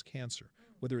back against cancer,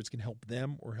 whether it's going to help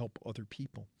them or help other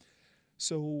people.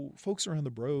 So folks around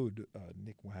the Broad,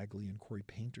 Nick Wagley and Corey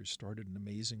Painter, started an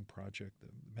amazing project,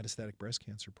 the Metastatic Breast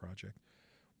Cancer Project,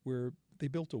 where they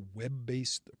built a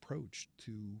web-based approach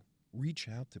to reach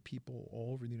out to people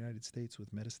all over the United States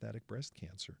with metastatic breast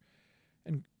cancer.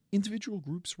 And individual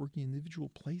groups working in individual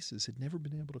places had never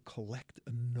been able to collect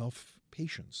enough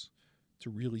patients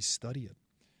to really study it.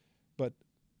 But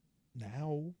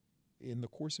now, in the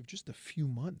course of just a few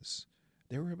months,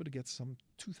 they were able to get some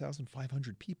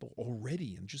 2,500 people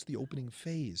already in just the opening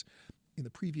phase. In the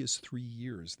previous 3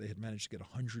 years, they had managed to get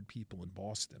 100 people in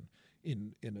Boston.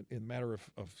 In a matter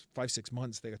of 5-6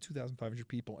 months, they got 2,500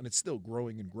 people, and it's still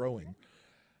growing and growing.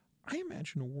 I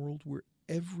imagine a world where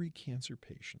every cancer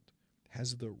patient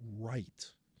has the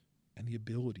right and the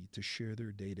ability to share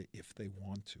their data if they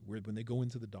want to, where when they go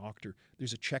into the doctor,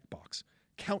 there's a checkbox.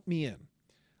 Count me in.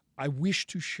 I wish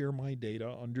to share my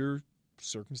data under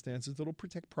circumstances that'll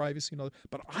protect privacy and all that,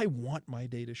 but I want my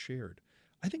data shared.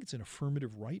 I think it's an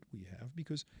affirmative right we have,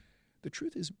 because the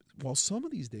truth is, while some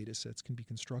of these data sets can be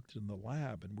constructed in the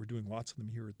lab, and we're doing lots of them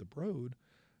here at the Broad,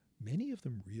 many of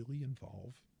them really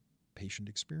involve patient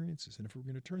experiences. And if we're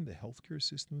going to turn the healthcare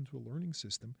system into a learning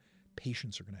system,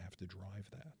 patients are going to have to drive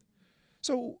that.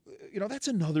 So, that's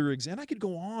another example. I could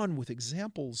go on with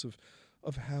examples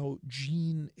of how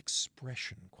gene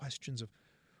expression, questions of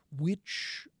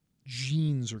which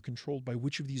genes are controlled by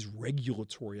which of these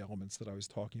regulatory elements that I was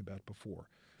talking about before.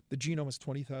 The genome has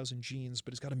 20,000 genes,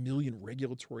 but it's got 1 million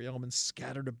regulatory elements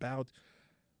scattered about.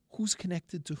 Who's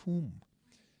connected to whom?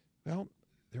 Well,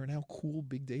 there are now cool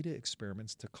big data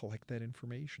experiments to collect that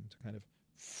information, to kind of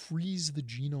freeze the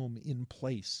genome in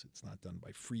place. It's not done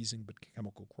by freezing, but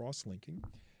chemical cross-linking.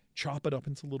 Chop it up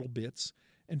into little bits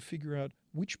and figure out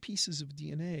which pieces of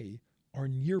DNA are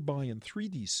nearby in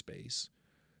 3D space,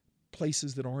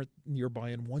 places that aren't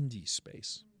nearby in 1D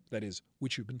space, that is,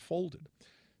 which have been folded.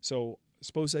 So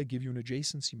suppose I give you an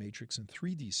adjacency matrix in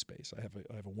 3D space. I have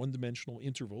a one-dimensional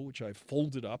interval, which I've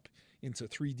folded up into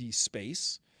 3D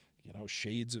space.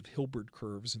 shades of Hilbert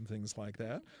curves and things like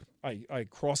that. I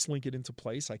cross-link it into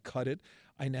place. I cut it.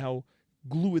 I now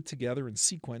glue it together in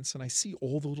sequence, and I see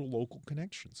all the little local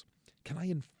connections. Can I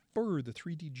infer the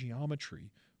 3D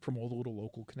geometry from all the little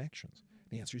local connections?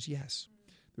 The answer is yes.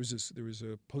 There was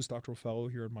a postdoctoral fellow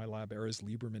here in my lab, Erez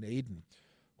Lieberman Aden,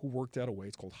 who worked out a way.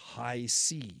 It's called High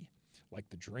C, like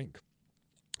the drink.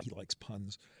 He likes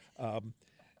puns.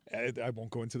 I won't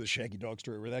go into the Shaggy Dog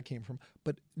story where that came from.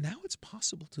 But now it's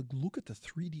possible to look at the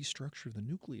 3D structure of the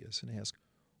nucleus and ask,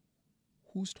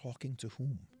 who's talking to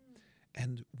whom?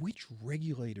 And which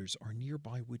regulators are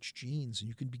nearby which genes? And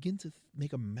you can begin to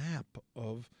make a map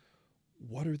of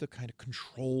what are the kind of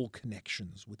control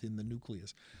connections within the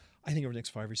nucleus. I think over the next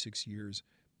 5 or 6 years,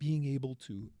 being able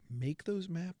to make those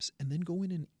maps and then go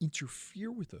in and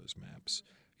interfere with those maps.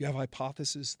 You have a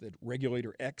hypothesis that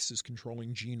regulator X is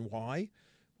controlling gene Y.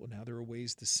 Well, now there are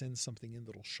ways to send something in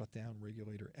that'll shut down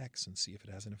regulator X and see if it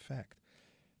has an effect.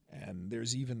 And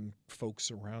there's even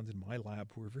folks around in my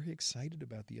lab who are very excited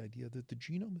about the idea that the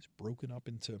genome is broken up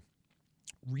into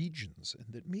regions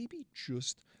and that maybe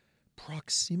just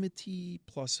proximity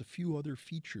plus a few other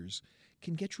features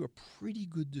can get you a pretty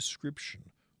good description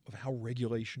of how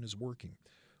regulation is working.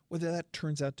 Whether that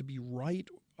turns out to be right,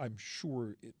 I'm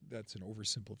sure that's an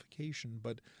oversimplification,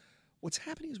 but what's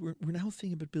happening is we're now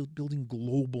thinking about building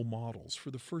global models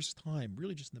for the first time,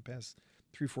 really just in the past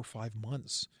 3, 4, 5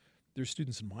 months. There's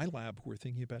students in my lab who are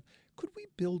thinking about, could we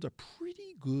build a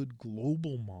pretty good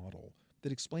global model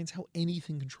that explains how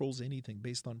anything controls anything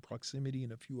based on proximity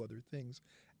and a few other things?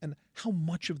 And how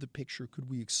much of the picture could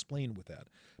we explain with that?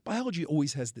 Biology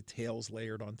always has details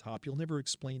layered on top. You'll never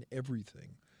explain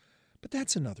everything. But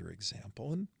that's another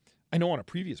example. And I know on a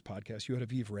previous podcast you had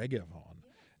Aviv Regev on.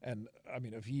 And I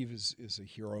mean, Aviv is a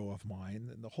hero of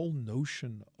mine. And the whole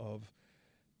notion of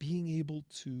being able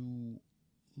to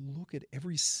look at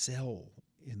every cell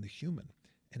in the human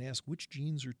and ask which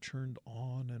genes are turned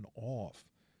on and off.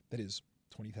 That is,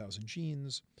 20,000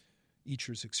 genes, each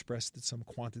is expressed at some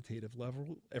quantitative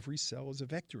level. Every cell is a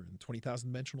vector in 20,000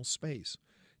 dimensional space.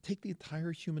 Take the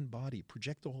entire human body,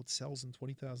 project all its cells in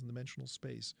 20,000 dimensional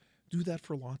space. Do that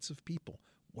for lots of people.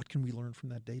 What can we learn from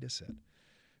that data set?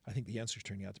 I think the answer is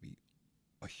turning out to be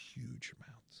a huge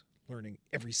amount. Learning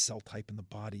every cell type in the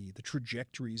body, the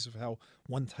trajectories of how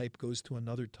one type goes to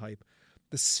another type,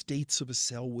 the states of a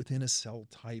cell within a cell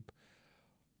type.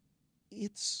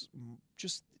 It's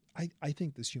just, I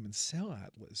think this Human Cell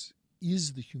Atlas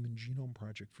is the Human Genome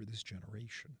Project for this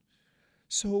generation.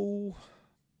 So,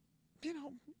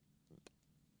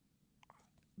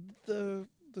 the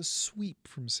sweep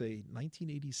from, say,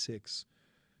 1986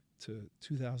 to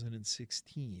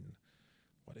 2016,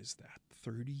 what is that,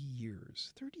 30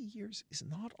 years? 30 years is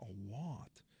not a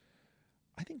lot.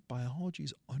 I think biology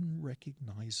is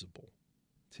unrecognizable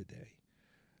today.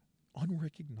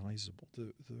 Unrecognizable.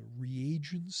 The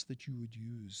reagents that you would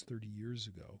use 30 years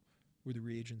ago were the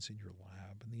reagents in your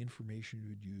lab, and the information you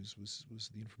would use was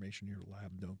the information in your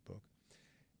lab notebook.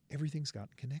 Everything's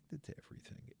gotten connected to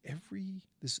everything.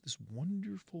 This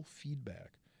wonderful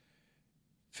feedback.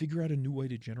 Figure out a new way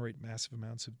to generate massive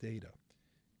amounts of data.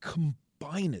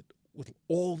 Combine it with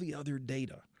all the other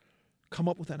data. Come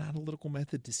up with an analytical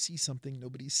method to see something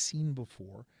nobody's seen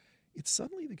before. It's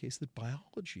suddenly the case that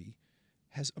biology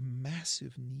has a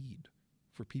massive need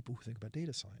for people who think about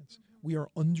data science. We are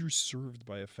underserved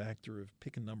by a factor of,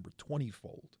 pick a number,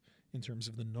 20-fold in terms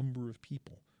of the number of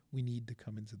people we need to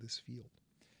come into this field.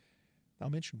 Now,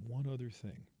 I'll mention one other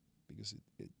thing, because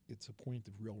it's a point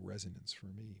of real resonance for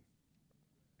me.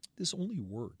 This only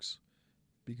works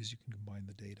because you can combine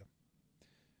the data.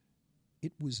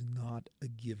 It was not a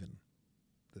given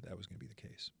that was going to be the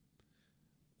case.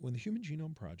 When the Human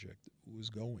Genome Project was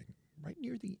going, right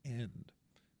near the end,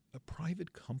 a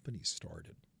private company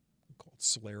started called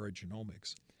Celera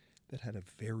Genomics that had a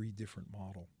very different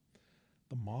model.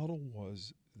 The model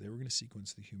was they were going to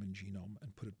sequence the human genome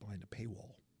and put it behind a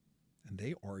paywall. And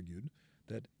they argued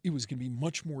that it was going to be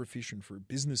much more efficient for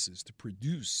businesses to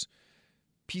produce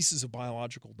pieces of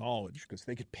biological knowledge because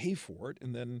they could pay for it,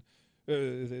 and then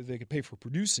they could pay for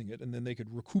producing it, and then they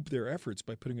could recoup their efforts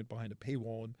by putting it behind a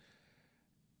paywall. And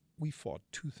we fought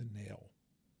tooth and nail,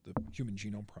 the Human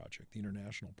Genome Project, the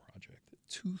international project,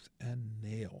 tooth and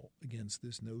nail against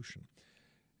this notion.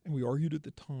 And we argued at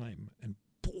the time, and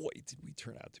boy, did we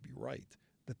turn out to be right,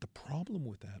 that the problem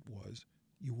with that was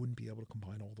you wouldn't be able to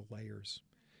combine all the layers.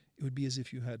 It would be as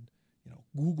if you had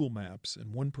Google Maps,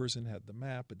 and one person had the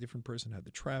map, a different person had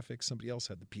the traffic, somebody else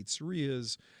had the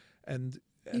pizzerias, and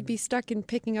you'd be stuck in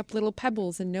picking up little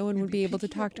pebbles, and no one would be able to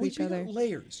talk to each other.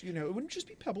 Layers, it wouldn't just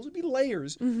be pebbles; it'd be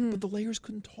layers, but the layers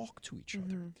couldn't talk to each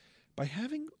other. By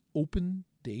having open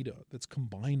data that's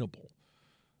combinable,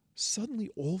 suddenly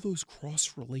all those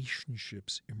cross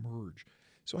relationships emerge.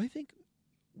 So I think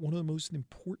one of the most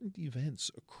important events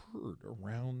occurred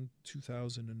around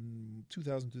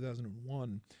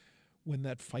 2001 when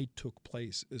that fight took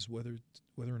place, is whether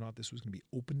or not this was going to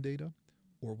be open data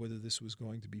or whether this was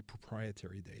going to be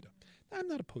proprietary data. Now, I'm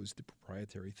not opposed to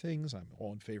proprietary things. I'm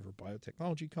all in favor of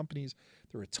biotechnology companies.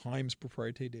 There are times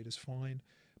proprietary data is fine.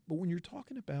 But when you're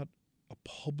talking about a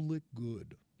public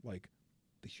good like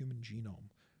the human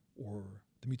genome or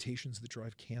the mutations that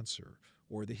drive cancer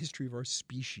or the history of our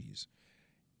species,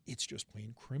 it's just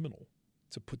plain criminal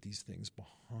to put these things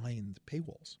behind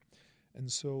paywalls.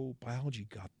 And so biology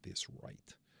got this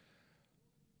right.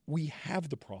 We have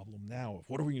the problem now of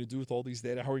what are we going to do with all these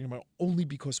data? How are we going to, only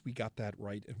because we got that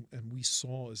right and we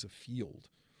saw as a field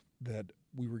that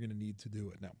we were going to need to do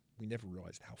it. Now, we never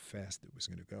realized how fast it was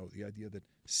going to go. The idea that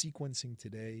sequencing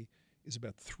today is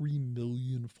about 3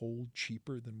 million-fold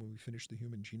cheaper than when we finished the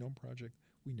Human Genome Project,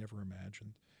 we never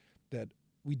imagined. That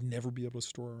we'd never be able to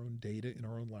store our own data in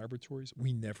our own laboratories.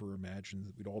 We never imagined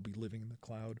that we'd all be living in the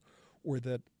cloud, or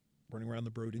that running around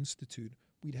the Broad Institute,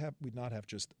 we'd not have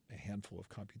just a handful of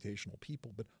computational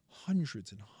people, but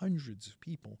hundreds and hundreds of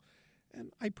people.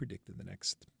 And I predict in the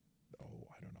next,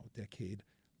 decade,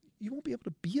 you won't be able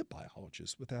to be a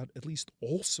biologist without at least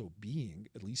also being,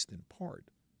 at least in part,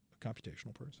 a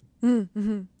computational person.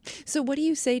 Mm-hmm. So what do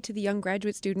you say to the young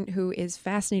graduate student who is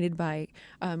fascinated by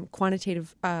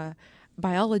quantitative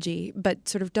biology, but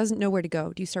sort of doesn't know where to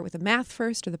go? Do you start with the math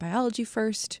first or the biology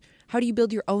first? How do you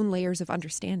build your own layers of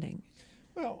understanding?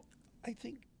 Well, I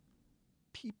think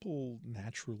people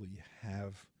naturally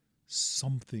have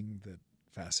something that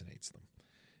fascinates them,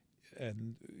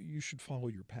 and you should follow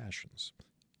your passions.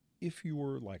 If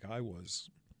you're, like I was,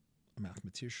 a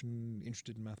mathematician,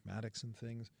 interested in mathematics and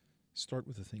things, start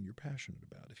with the thing you're passionate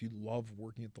about. If you love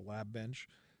working at the lab bench,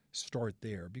 start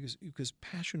there, because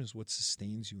passion is what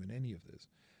sustains you in any of this.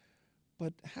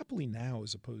 But happily now,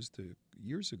 as opposed to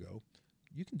years ago,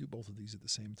 you can do both of these at the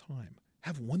same time.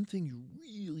 Have one thing you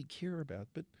really care about,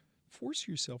 but force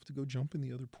yourself to go jump in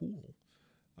the other pool.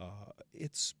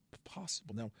 It's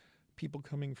possible. Now, people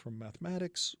coming from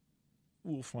mathematics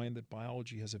will find that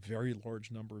biology has a very large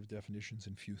number of definitions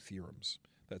and few theorems.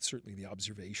 That's certainly the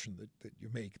observation that you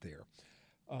make there.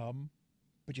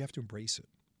 But you have to embrace it,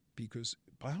 because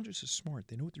biologists are smart.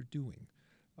 They know what they're doing.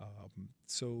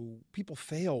 So people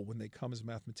fail when they come as a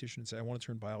mathematician and say, I want to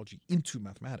turn biology into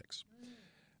mathematics.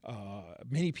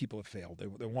 Many people have failed.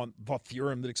 They want the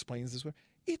theorem that explains this.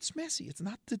 It's messy. It's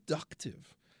not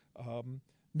deductive.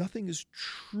 Nothing is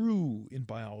true in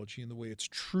biology in the way it's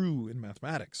true in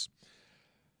mathematics.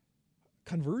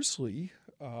 Conversely,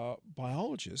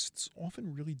 biologists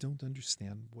often really don't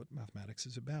understand what mathematics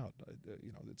is about.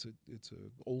 It's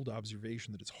an old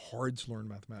observation that it's hard to learn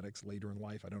mathematics later in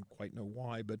life. I don't quite know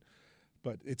why, but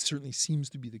it certainly seems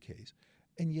to be the case.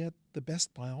 And yet, the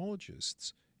best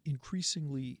biologists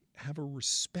increasingly have a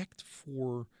respect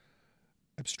for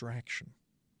abstraction.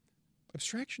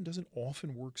 Abstraction doesn't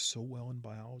often work so well in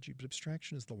biology, but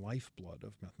abstraction is the lifeblood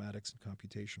of mathematics and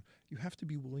computation. You have to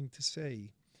be willing to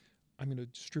say, I'm going to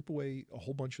strip away a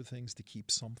whole bunch of things to keep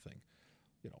something.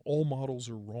 All models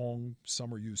are wrong,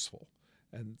 some are useful.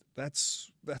 And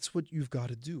that's what you've got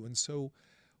to do. And so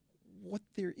what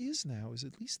there is now is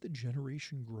at least the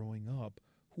generation growing up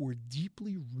who are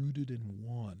deeply rooted in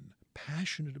one,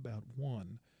 passionate about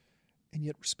one, and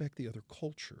yet respect the other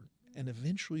culture and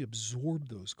eventually absorb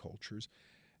those cultures.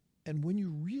 And when you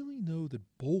really know that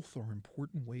both are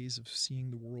important ways of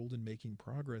seeing the world and making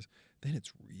progress, then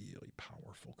it's really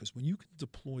powerful. Because when you can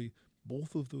deploy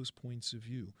both of those points of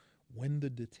view, when the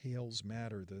details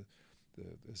matter,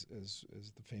 as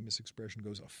the famous expression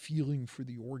goes, a feeling for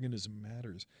the organism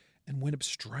matters, and when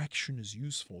abstraction is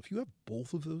useful, if you have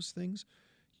both of those things,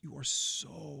 you are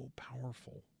so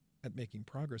powerful at making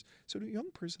progress. So to a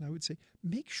young person, I would say,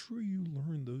 make sure you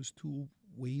learn those two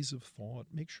ways of thought.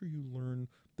 Make sure you learn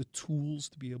the tools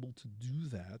to be able to do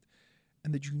that,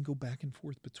 and that you can go back and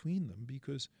forth between them,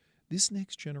 because this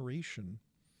next generation,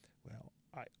 well,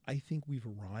 I think we've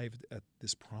arrived at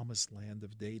this promised land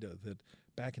of data that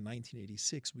back in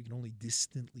 1986 we can only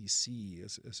distantly see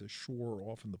as a shore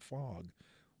off in the fog.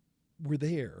 We're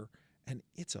there, and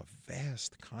it's a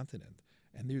vast continent.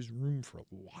 And there's room for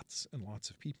lots and lots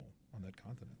of people on that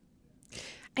continent.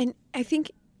 And I think,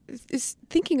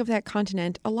 thinking of that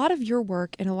continent, a lot of your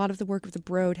work and a lot of the work of the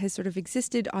Broad has sort of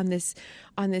existed on this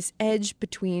edge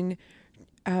between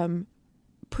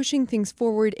pushing things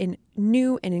forward in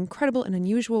new and incredible and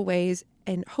unusual ways,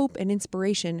 and hope and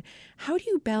inspiration. How do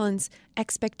you balance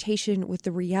expectation with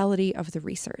the reality of the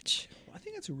research? Well, I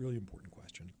think that's a really important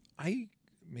question. I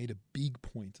made a big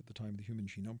point at the time of the Human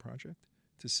Genome Project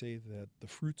to say that the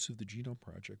fruits of the Genome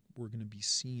Project were going to be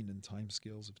seen in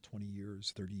timescales of 20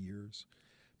 years, 30 years,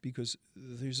 because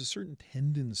there's a certain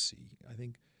tendency, I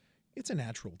think it's a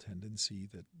natural tendency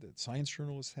that science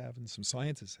journalists have and some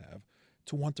scientists have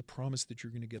to want to promise that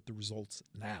you're going to get the results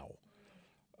now.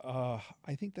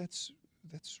 I think that's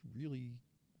really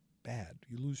bad.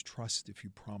 You lose trust if you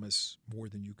promise more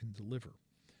than you can deliver.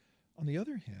 On the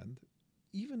other hand,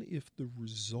 even if the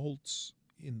results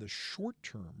in the short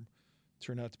term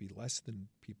turn out to be less than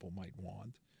people might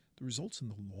want, the results in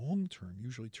the long term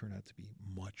usually turn out to be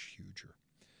much huger.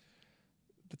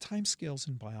 The timescales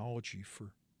in biology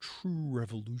for true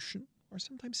revolution are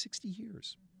sometimes 60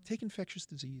 years. Take infectious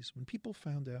disease. When people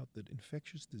found out that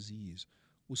infectious disease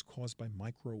was caused by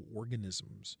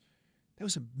microorganisms, that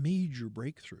was a major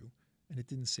breakthrough, and it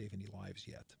didn't save any lives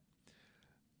yet.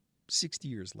 60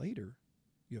 years later,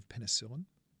 you have penicillin,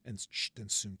 and then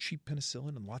soon cheap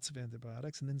penicillin and lots of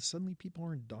antibiotics, and then suddenly people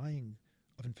aren't dying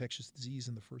of infectious disease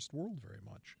in the first world very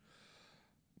much.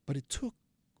 But it took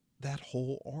that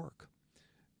whole arc.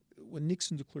 When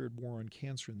Nixon declared war on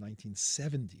cancer in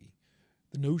 1970,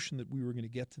 the notion that we were going to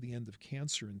get to the end of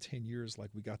cancer in 10 years like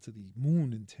we got to the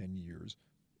moon in 10 years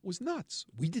was nuts.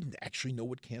 We didn't actually know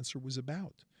what cancer was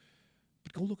about.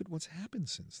 But go look at what's happened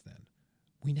since then.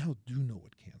 We now do know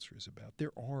what cancer is about.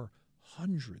 There are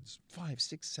hundreds, 500,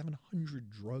 600, 700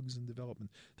 drugs in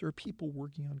development. There are people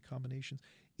working on combinations.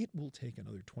 It will take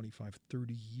another 25,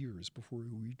 30 years before we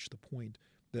reach the point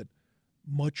that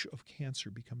much of cancer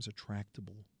becomes a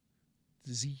tractable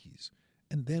disease.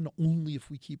 And then only if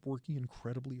we keep working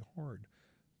incredibly hard.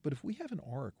 But if we have an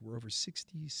arc where over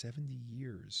 60, 70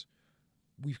 years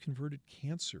we've converted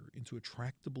cancer into a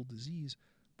tractable disease,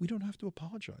 we don't have to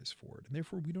apologize for it. And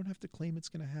therefore, we don't have to claim it's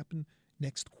going to happen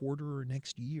next quarter or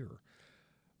next year.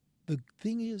 The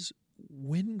thing is,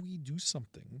 when we do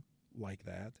something like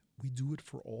that, we do it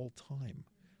for all time.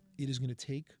 It is going to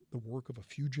take the work of a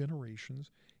few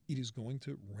generations. It is going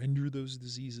to render those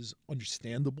diseases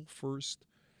understandable first,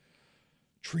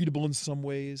 treatable in some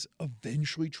ways,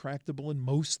 eventually tractable in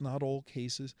most, not all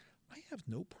cases. I have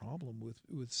no problem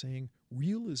with saying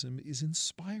realism is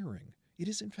inspiring. It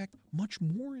is, in fact, much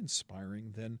more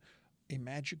inspiring than a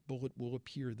magic bullet will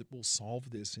appear that will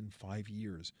solve this in 5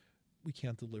 years. We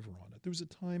can't deliver on it. There was a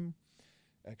time,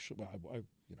 actually,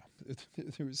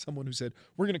 there was someone who said,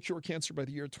 we're going to cure cancer by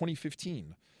the year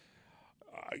 2015.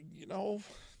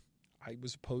 I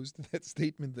was opposed to that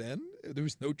statement then. There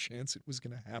was no chance it was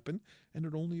going to happen, and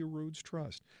it only erodes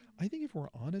trust. I think if we're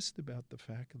honest about the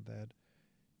fact that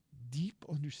deep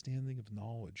understanding of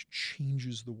knowledge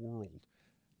changes the world,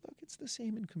 look, it's the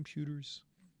same in computers.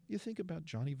 You think about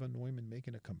Johnny von Neumann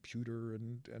making a computer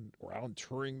or Alan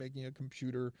Turing making a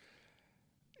computer.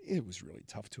 It was really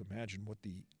tough to imagine what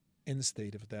the end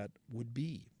state of that would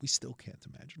be. We still can't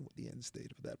imagine what the end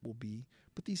state of that will be.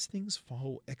 But these things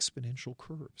follow exponential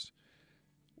curves.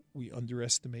 We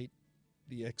underestimate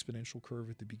the exponential curve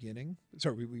at the beginning.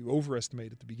 We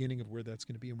overestimate at the beginning of where that's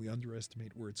going to be, and we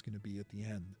underestimate where it's going to be at the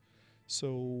end.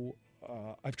 So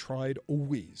I've tried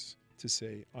always to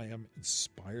say I am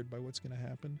inspired by what's going to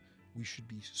happen. We should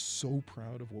be so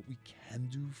proud of what we can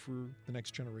do for the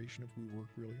next generation if we work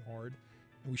really hard.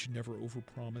 And we should never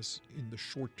overpromise in the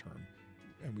short term,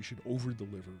 and we should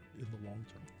overdeliver in the long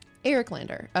term. Eric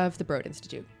Lander of the Broad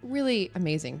Institute. Really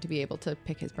amazing to be able to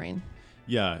pick his brain.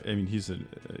 Yeah, I mean, he's an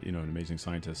amazing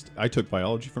scientist. I took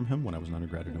biology from him when I was an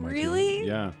undergraduate at MIT. Really?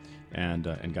 Yeah, and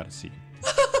got a C.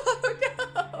 Oh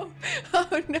no!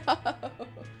 Oh no!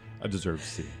 A deserved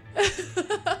C.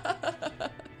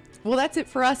 Well, that's it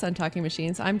for us on Talking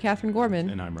Machines. I'm Catherine Gorman.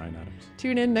 And I'm Ryan Adams.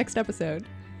 Tune in next episode.